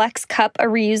the Flex Cup, a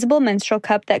reusable menstrual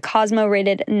cup that Cosmo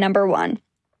rated #1.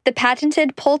 The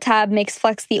patented pull tab makes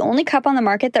Flex the only cup on the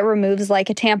market that removes like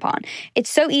a tampon.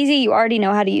 It's so easy, you already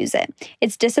know how to use it.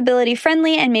 It's disability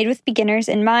friendly and made with beginners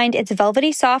in mind. It's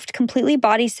velvety soft, completely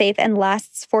body safe, and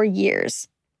lasts for years.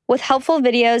 With helpful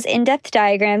videos, in-depth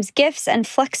diagrams, GIFs, and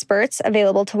Flexperts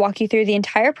available to walk you through the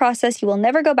entire process, you will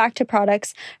never go back to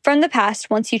products from the past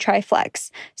once you try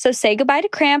Flex. So say goodbye to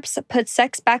cramps, put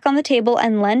sex back on the table,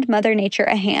 and lend Mother Nature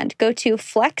a hand. Go to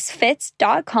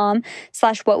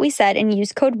flexfits.com/whatwesaid and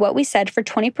use code whatwesaid for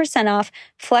 20% off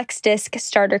Flex Disc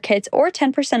starter kits or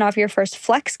 10% off your first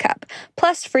Flex cup,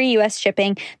 plus free US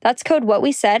shipping. That's code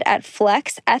whatwesaid at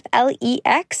flex,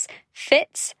 F-L-E-X,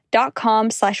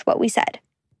 fits.com/whatwesaid.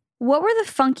 What were the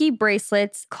funky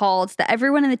bracelets called that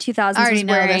everyone in the 2000s I already was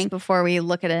know wearing this before we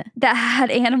look at it. that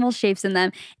had animal shapes in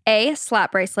them? A,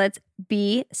 slap bracelets.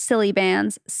 B, silly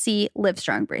bands. C,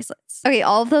 Livestrong bracelets. Okay,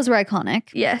 all of those were iconic.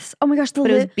 Yes. Oh my gosh.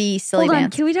 But it was B, silly Hold on.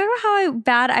 bands. Can we talk about how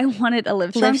bad I wanted a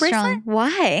Livestrong bracelet?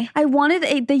 Why? I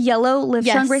wanted the yellow Livestrong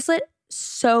Yes. bracelet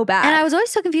so bad. And I was always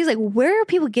so confused, like, where are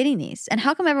people getting these? And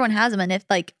how come everyone has them? And if,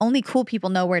 like, only cool people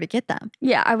know where to get them?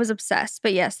 Yeah, I was obsessed.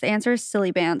 But yes, the answer is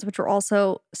silly bands, which were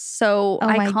also so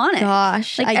iconic. My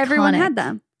gosh. Like, everyone had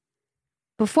them.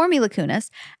 Before Mila Kunis,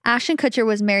 Ashton Kutcher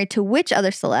was married to which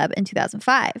other celeb in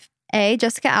 2005? A,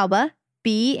 Jessica Alba,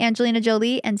 B, Angelina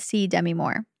Jolie, and C, Demi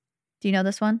Moore. Do you know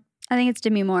this one? I think it's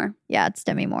Demi Moore. Yeah, it's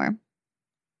Demi Moore.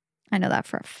 I know that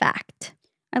for a fact.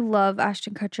 I love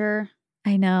Ashton Kutcher.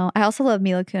 I know. I also love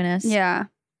Mila Kunis. Yeah.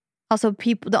 Also,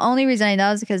 the only reason I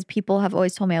know is because people have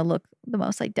always told me I look the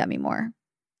most like Demi Moore.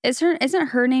 Isn't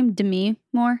her name Demi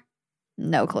Moore?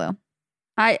 No clue.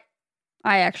 I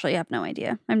actually have no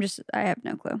idea. I have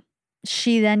no clue.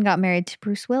 She then got married to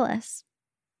Bruce Willis.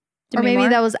 Demi or maybe Moore?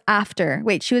 that was after.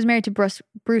 Wait, she was married to Bruce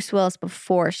Willis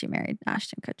before she married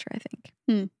Ashton Kutcher, I think.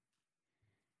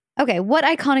 Okay, what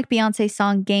iconic Beyonce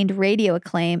song gained radio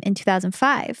acclaim in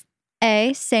 2005?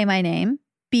 A, Say My Name.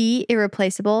 B,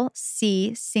 Irreplaceable.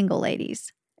 C, Single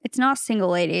Ladies. It's not Single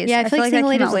Ladies. Yeah, I feel like Single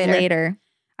that came Ladies out was later.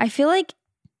 I feel like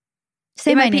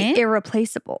Say it My might Name? be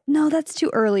Irreplaceable. No, that's too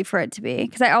early for it to be.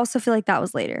 Because I also feel like that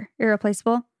was later.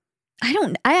 Irreplaceable. I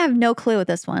have no clue with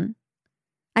this one.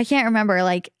 I can't remember.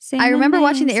 Like, Say I My remember Name,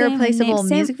 watching the Say My Irreplaceable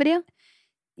Name, music video.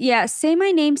 Yeah, Say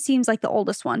My Name seems like the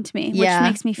oldest one to me, Yeah,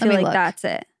 which makes me let feel me like look. that's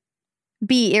it.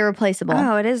 B, Irreplaceable.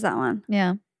 Oh, it is that one.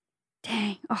 Yeah.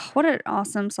 Dang. Oh, what an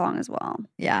awesome song as well.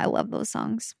 Yeah, I love those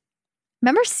songs.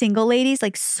 Remember Single Ladies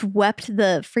like swept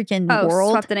the freaking Oh,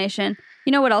 world? Swept the Nation.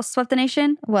 You know what else swept the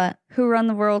nation? What? Who Run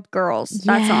the World Girls.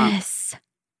 That song.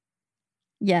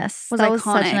 Yes. Was that was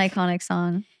such iconic. an iconic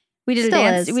song. We did Still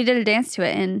a dance. is. We did a dance to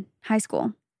it in high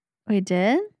school. We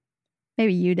did?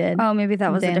 Maybe you did. Oh, maybe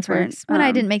that was a Dance different Works. When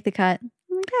I didn't make the cut.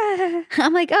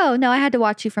 I'm like, oh, no, I had to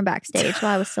watch you from backstage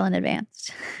while I was still in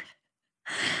advanced.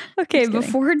 Okay, Just kidding.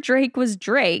 before Drake was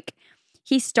Drake,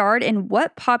 He starred in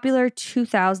what popular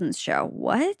 2000s show?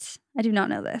 What? I do not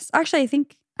know this. Actually, I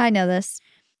think I know this.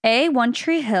 A, One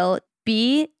Tree Hill.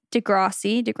 B,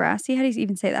 Degrassi. Degrassi? How do you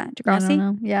even say that? I don't Degrassi?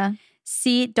 know. Yeah.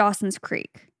 C, Dawson's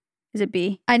Creek. Is it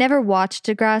B? I never watched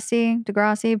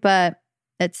Degrassi, but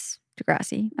it's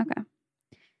Degrassi. Okay.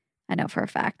 I know for a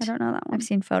fact. I don't know that one. I've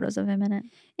seen photos of him in it.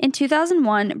 In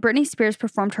 2001, Britney Spears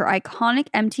performed her iconic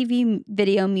MTV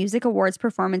Video Music Awards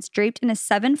performance draped in a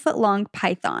 7-foot-long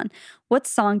python. What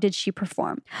song did she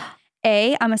perform?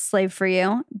 A, I'm a Slave for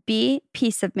You. B,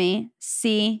 Piece of Me.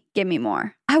 C, Give Me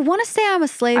More. I want to say I'm a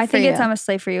slave for you. I think it's I'm a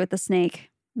Slave for You with the snake.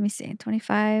 Let me see.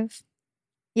 25.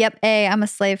 Yep. A, I'm a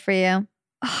slave for you.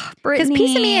 Because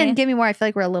Piece of Me and Give Me More, I feel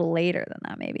like we're a little later than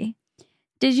that, maybe.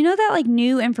 Did you know that like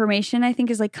new information I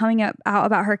think is like coming out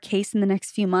about her case in the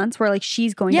next few months where like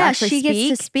she's going to actually speak? Yeah, she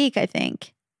gets to speak, I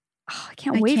think. Oh, I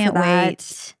can't wait for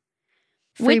that.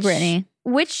 Free Britney.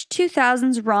 Which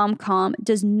 2000s rom-com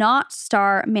does not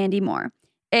star Mandy Moore?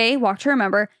 A, Walk to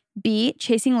Remember. B,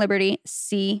 Chasing Liberty.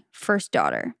 C, First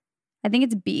Daughter. I think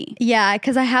it's B. Yeah,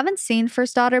 because I haven't seen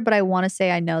First Daughter, but I want to say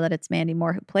I know that it's Mandy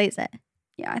Moore who plays it.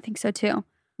 Yeah, I think so too.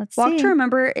 Let's Walk see. to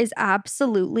Remember is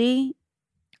absolutely...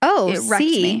 Oh, it wrecked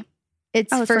me.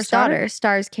 It's First Daughter.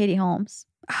 Stars Katie Holmes.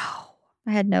 Oh.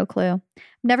 I had no clue. I've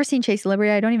never seen Chase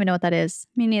Liberty. I don't even know what that is.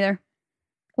 Me neither.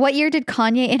 What year did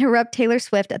Kanye interrupt Taylor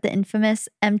Swift at the infamous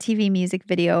MTV Music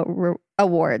Video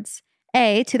Awards?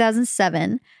 A,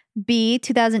 2007, B,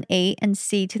 2008, and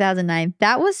C, 2009.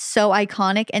 That was so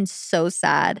iconic and so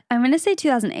sad. I'm going to say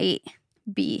 2008.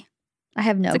 B. I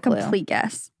have no clue. It's a complete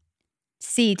guess.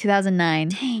 C, 2009.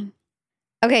 Dang.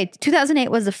 Okay, 2008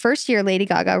 was the first year Lady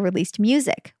Gaga released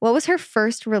music. What was her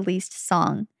first released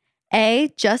song?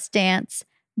 A, Just Dance.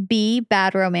 B,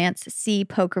 Bad Romance. C,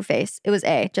 Poker Face. It was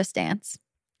A, Just Dance.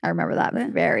 I remember that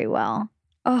very well.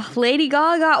 Oh, Lady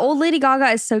Gaga. Old Lady Gaga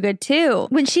is so good too.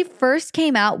 When she first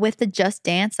came out with the Just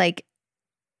Dance, like,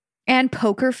 and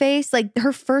Poker Face, like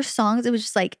her first songs, it was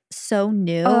just like so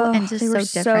new and just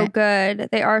so different. So good.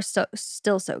 They are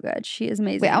still so good. She is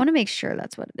amazing. Wait, I want to make sure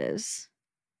that's what it is.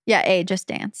 Yeah, A, Just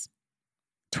Dance.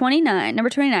 Number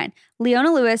 29.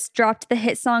 Leona Lewis dropped the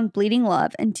hit song Bleeding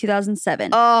Love in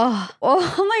 2007. Oh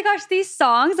my gosh, these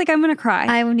songs, like I'm going to cry.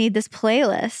 I need this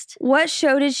playlist. What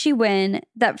show did she win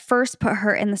that first put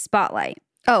her in the spotlight?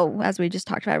 Oh, as we just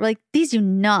talked about, like these do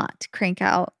not crank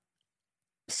out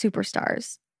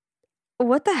superstars.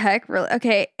 What the heck? Really?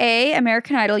 Okay, A,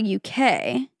 American Idol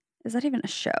UK. Is that even a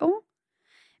show?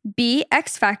 B,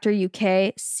 X Factor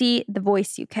UK. C, The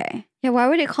Voice UK. Yeah, why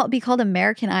would it be called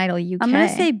American Idol UK? I'm going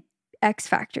to say X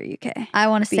Factor UK. I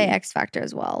want to say X Factor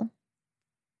as well.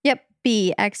 Yep,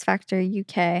 B, X Factor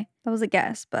UK. That was a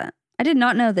guess, but I did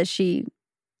not know that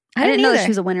I didn't know either. that she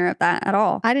was a winner of that at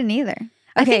all. I didn't either.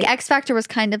 I think X Factor was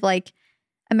kind of like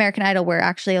American Idol, where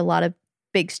actually a lot of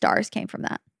big stars came from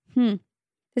that.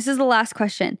 This is the last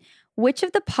question. Which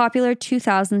of the popular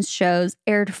 2000s shows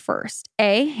aired first?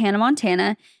 A, Hannah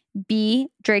Montana. B,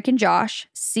 Drake and Josh.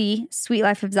 C, Sweet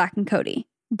Life of Zach and Cody.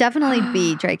 Definitely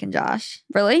B, Drake and Josh.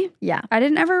 Really? Yeah. I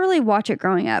didn't ever really watch it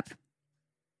growing up.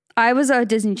 I was a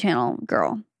Disney Channel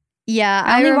girl. Yeah,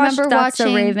 I only remember watched That's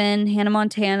watching So Raven, Hannah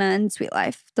Montana, and Sweet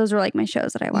Life. Those were like my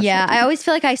shows that I watched. Yeah, I always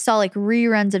feel like I saw like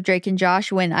reruns of Drake and Josh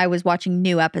when I was watching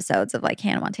new episodes of like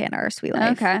Hannah Montana or Sweet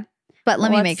Life. Okay. But let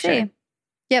me Let's make see. sure.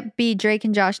 Yep, B, Drake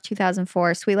and Josh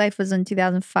 2004. Sweet Life was in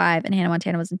 2005 and Hannah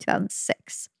Montana was in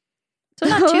 2006. So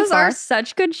not too Those far. are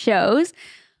such good shows.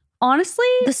 Honestly,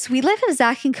 The Sweet Life of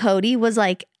Zach and Cody was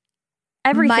like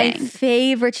everything. my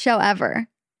favorite show ever.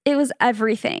 It was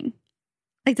everything.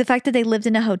 Like the fact that they lived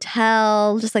in a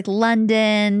hotel, just like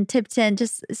London, Tipton,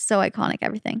 just so iconic,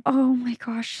 everything. Oh my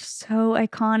gosh, so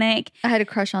iconic. I had a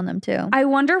crush on them too. I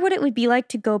wonder what it would be like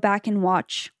to go back and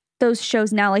watch those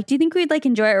shows now. Like, do you think we'd like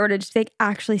enjoy it, or would it just be like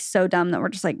actually so dumb that we're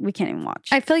just like, we can't even watch?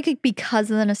 I feel like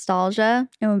because of the nostalgia.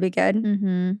 It would be good.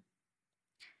 Mm-hmm.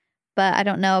 But I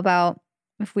don't know about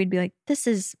if we'd be like, this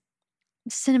is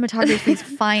cinematography's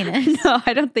finest. No,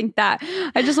 I don't think that.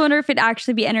 I just wonder if it'd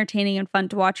actually be entertaining and fun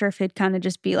to watch, or if it'd kind of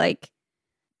just be like,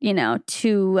 you know,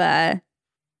 too, not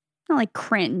like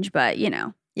cringe, but you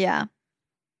know. Yeah.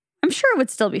 I'm sure it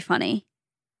would still be funny.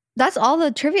 That's all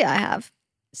the trivia I have.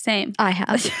 Same. I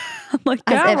have. I'm like,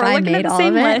 As yeah, if we're I looking made at the all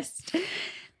same of it. list.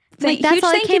 Like, that's Huge all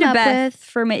I thank you came to up Beth with.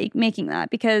 for making that,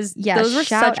 because Yeah, those were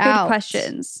shout such good out.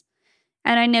 questions.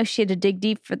 And I know she had to dig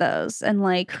deep for those and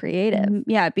like Creative.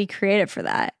 Yeah, be creative for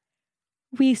that.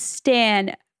 We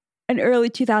stan an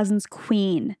early 2000s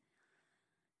queen.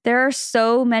 There are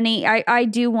so many. I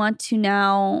do want to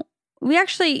now. You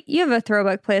have a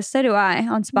throwback playlist. So do I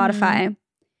on Spotify.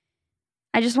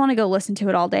 I just want to go listen to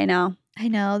it all day now. I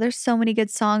know. There's so many good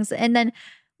songs. And then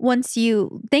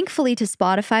thankfully to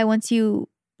Spotify, once you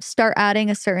start adding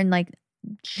a certain like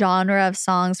genre of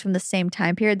songs from the same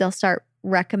time period, they'll start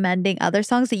recommending other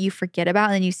songs that you forget about.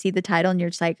 And then you see the title and you're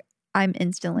just like, I'm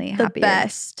instantly happier. The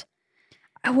best.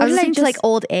 I was listening to like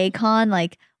old Akon,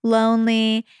 like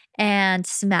Lonely and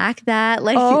Smack That.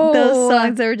 Like those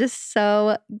songs that were just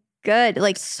so good.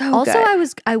 Like so also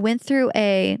good. I went through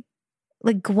a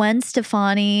like Gwen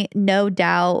Stefani, No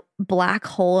Doubt, black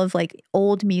hole of like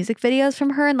old music videos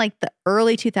from her in like the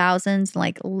early 2000s and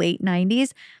like late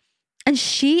 90s. And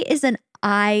she is an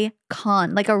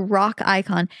icon, like a rock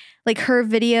icon. Like her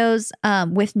videos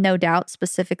with No Doubt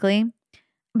specifically.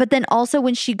 But then also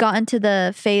when she got into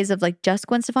the phase of like just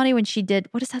Gwen Stefani, when she did,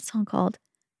 what is that song called?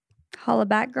 Holla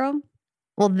Back Girl?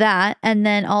 Well, that. And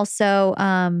then also,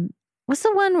 what's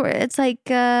the one where it's like,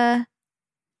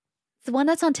 the one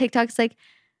that's on TikTok, it's like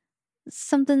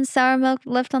something sour milk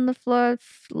left on the floor,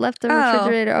 left the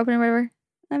refrigerator open or whatever.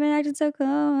 I've been acting so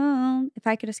cold. If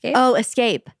I Could Escape. Oh,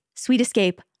 Escape. Sweet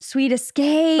Escape. Sweet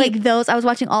Escape. Like those, I was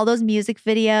watching all those music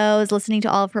videos, listening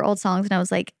to all of her old songs, and I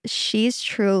was like, she's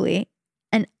truly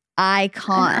an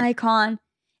icon. An icon.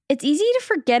 It's easy to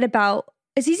forget about.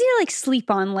 It's easy to like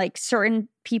sleep on like certain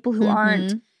people who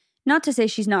aren't, not to say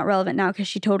she's not relevant now because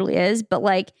she totally is, but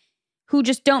like who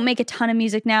just don't make a ton of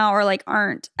music now or like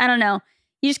aren't, I don't know.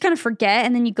 You just kind of forget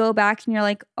and then you go back and you're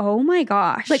like, oh my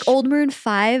gosh. Like old Maroon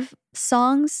 5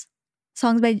 songs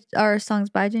by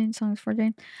Jane, songs for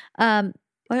Jane. All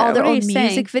their old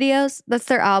music videos. That's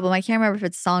their album. I can't remember if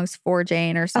it's songs for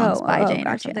Jane or songs by Jane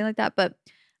or something like that. But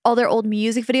all their old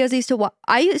music videos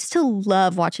I used to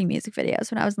love watching music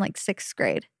videos when I was in like 6th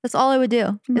grade. That's all I would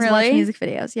do is watch music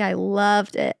videos. Yeah, I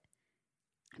loved it.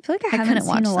 I feel like I haven't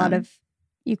seen a lot of.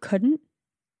 You couldn't?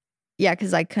 Yeah,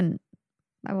 because I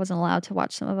wasn't allowed to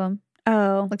watch some of them.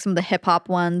 Oh. Like some of the hip hop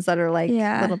ones that are like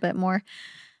a little bit more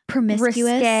promiscuous.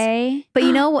 Risque. But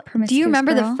you know what? Do you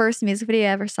remember girl. the first music video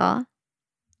I ever saw?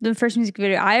 The first music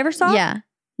video I ever saw? Yeah.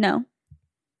 No.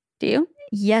 Do you?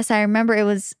 Yes, I remember it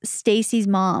was Stacy's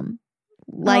mom.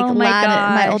 Like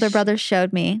my older brother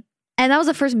showed me. And that was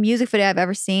the first music video I've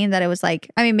ever seen that it was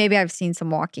like, I mean, maybe I've seen some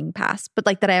walking past, but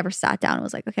like that I ever sat down and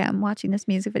was like, okay, I'm watching this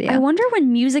music video. I wonder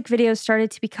when music videos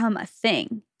started to become a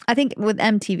thing. I think with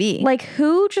MTV. Like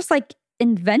who just like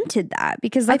invented that?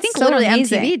 Because that's I think so literally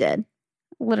amazing. MTV did.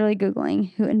 Literally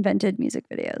Googling who invented music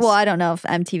videos. Well, I don't know if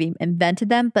MTV invented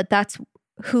them, but that's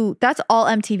all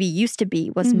MTV used to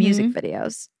be was music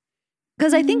videos.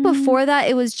 Because I think before that,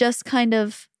 it was just kind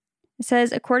of. It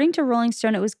says, according to Rolling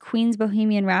Stone, it was Queen's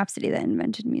Bohemian Rhapsody that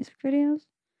invented music videos.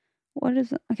 What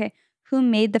is it? Okay. Who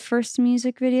made the first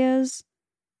music videos?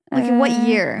 Like in what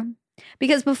year?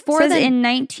 Because before that. In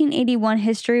 1981,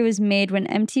 history was made when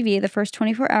MTV, the first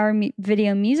 24-hour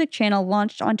video music channel,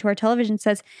 launched onto our television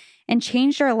sets and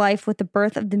changed our life with the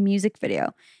birth of the music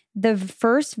video. The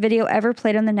first video ever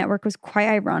played on the network was quite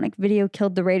ironic. Video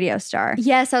killed the radio star.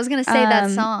 Yes, I was going to say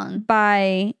that song.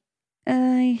 By...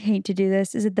 I hate to do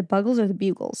this. Is it the Buggles or the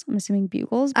Bugles? I'm assuming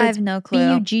Bugles. I have no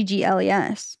clue.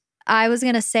 Buggles. I was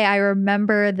going to say, I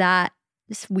remember that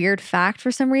this weird fact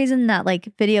for some reason that like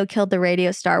Video Killed the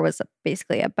Radio Star was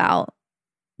basically about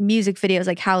music videos,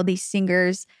 like how these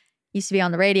singers used to be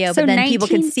on the radio, but then people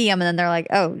could see them and then they're like,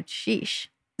 oh, sheesh.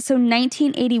 So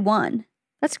 1981.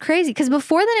 That's crazy. Because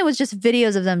before then it was just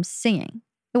videos of them singing.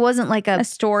 It wasn't like a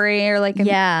story or like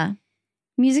yeah.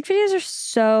 Music videos are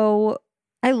so...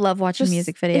 I love watching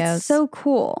music videos. It's so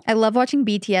cool. I love watching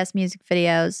BTS music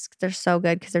videos. They're so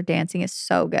good because their dancing is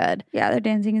so good. Yeah, their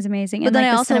dancing is amazing. But and then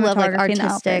like I also love like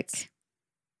artistic,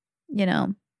 you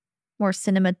know, more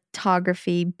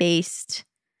cinematography based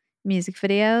music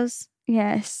videos.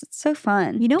 Yes, it's so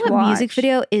fun. You know what music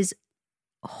video is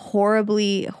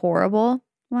horribly horrible?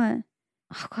 What?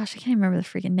 Oh gosh, I can't remember the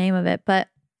freaking name of it, but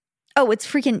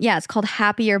it's called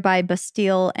Happier by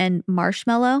Bastille and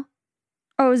Marshmello.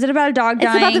 Oh, is it about a dog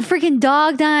dying? It's about the freaking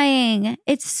dog dying.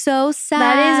 It's so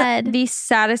sad. That is the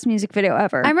saddest music video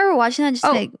ever. I remember watching that and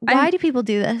just like, why do people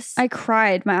do this? I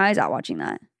cried my eyes out watching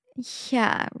that.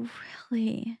 Yeah,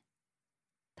 really.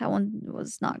 That one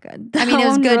was not good. I mean, it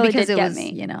was good because it was,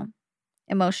 you know,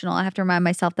 emotional. I have to remind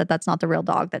myself that that's not the real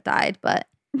dog that died, but,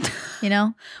 you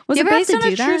know. Was it based on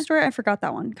a true story? I forgot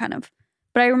that one, kind of.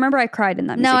 But I remember I cried in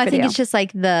that music video. No, I think it's just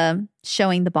like the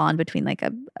showing the bond between like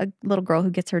a little girl who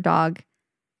gets her dog.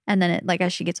 And then it, like,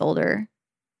 as she gets older,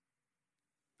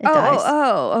 it dies.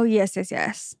 Oh,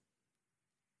 yes.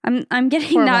 I'm getting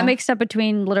Horrible. that mixed up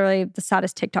between literally the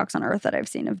saddest TikToks on earth that I've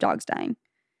seen of dogs dying.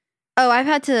 Oh, I've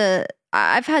had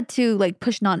to like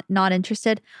push not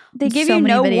interested. They give you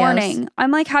no warning.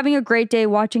 I'm like having a great day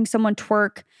watching someone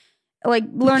twerk like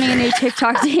learning a new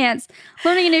TikTok dance,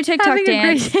 learning a new TikTok Having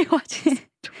dance. a great day watching.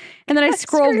 And then I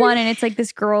scroll one and it's like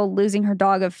this girl losing her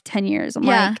dog of 10 years. I'm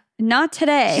like, not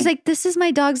today. She's like, this is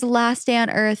my dog's last day on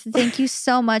earth. Thank you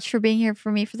so much for being here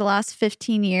for me for the last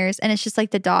 15 years. And it's just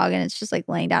like the dog and it's just like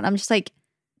laying down. I'm just like,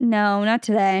 no, not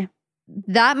today.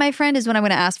 That, my friend, is when I'm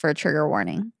going to ask for a trigger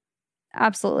warning.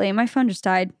 Absolutely. My phone just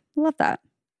died. Love that.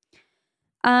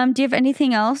 Do you have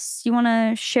anything else you want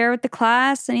to share with the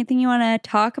class? Anything you want to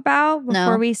talk about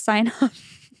before we sign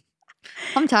off?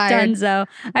 I'm tired. Dunzo.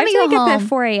 I have to wake up at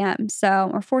 4 a.m.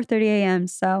 or 4:30 a.m.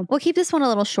 So we'll keep this one a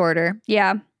little shorter.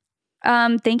 Yeah.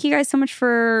 Thank you guys so much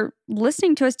for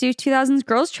listening to us do 2000's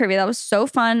Girls Trivia. That was so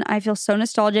fun. I feel so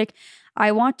nostalgic.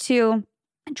 I want to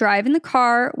drive in the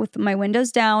car with my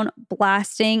windows down,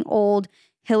 blasting old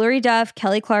Hilary Duff,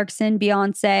 Kelly Clarkson,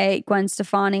 Beyonce, Gwen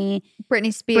Stefani,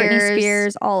 Britney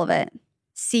Spears, all of it.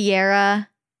 Sierra,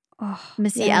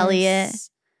 Missy Elliott.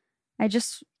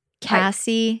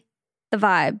 Cassie. The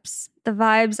vibes. The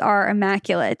vibes are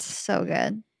immaculate. So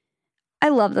good. I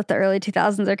love that the early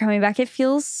 2000s are coming back. It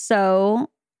feels so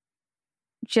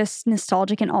just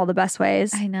nostalgic in all the best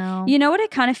ways. I know. You know what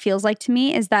it kind of feels like to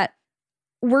me is that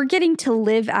we're getting to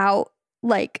live out,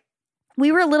 like,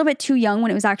 we were a little bit too young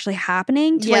when it was actually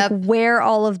happening to like wear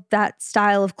all of that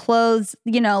style of clothes,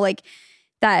 you know, like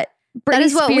that Britney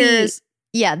Spears.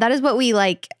 That is what we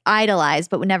like idolized,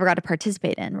 but we never got to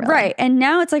participate in, really. Right. And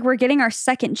now it's like we're getting our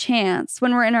second chance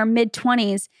when we're in our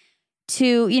mid-20s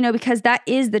to, you know, because that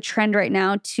is the trend right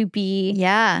now to be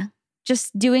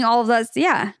just doing all of those,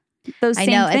 those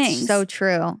same things. It's so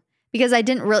true. Because we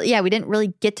didn't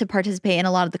really get to participate in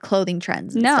a lot of the clothing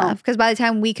trends and stuff. Because by the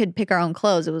time we could pick our own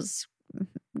clothes, it was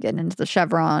getting into the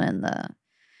chevron and the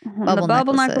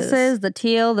bubble necklaces, the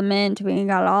teal, the mint. We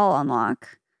got it all on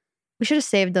lock. We should have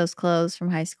saved those clothes from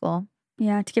high school.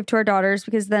 Yeah, to give to our daughters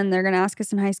because then they're going to ask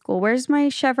us in high school, where's my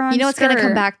chevron You know what's going to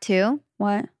come back too?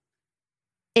 What?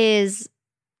 Is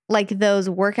like those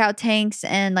workout tanks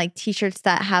and like t-shirts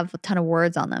that have a ton of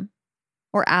words on them.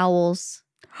 Or owls.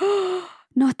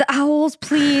 Not the owls,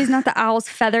 please. Not the owls.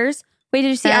 Feathers. Wait, did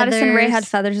you see Addison Rae had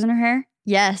feathers in her hair?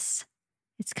 Yes.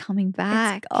 It's coming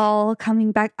back. It's all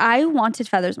coming back. I wanted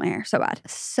feathers in my hair so bad.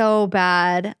 So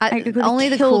bad. Only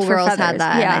the cool girls had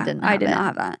that. Yeah, I did not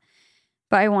have that.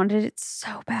 But I wanted it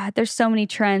so bad. There's so many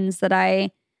trends that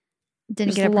I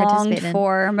didn't get to participate in.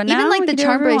 For. But now even like the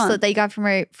charm bracelet that you got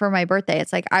for my birthday.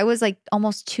 It's like I was like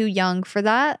almost too young for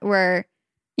that.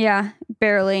 Yeah,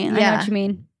 barely. I know what you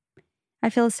mean. I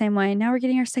feel the same way. Now we're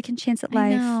getting our second chance at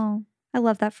life. I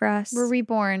love that for us. We're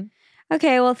reborn.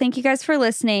 Okay, well, thank you guys for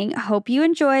listening. Hope you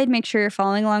enjoyed. Make sure you're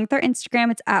following along with our Instagram.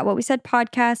 It's at What We Said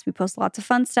Podcast. We post lots of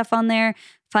fun stuff on there,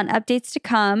 fun updates to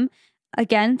come.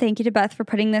 Again, thank you to Beth for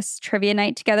putting this trivia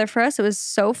night together for us. It was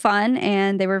so fun,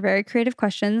 and they were very creative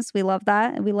questions. We love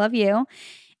that, and we love you.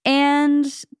 And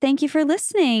thank you for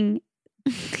listening.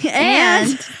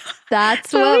 And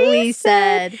that's what we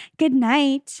said. Good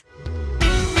night.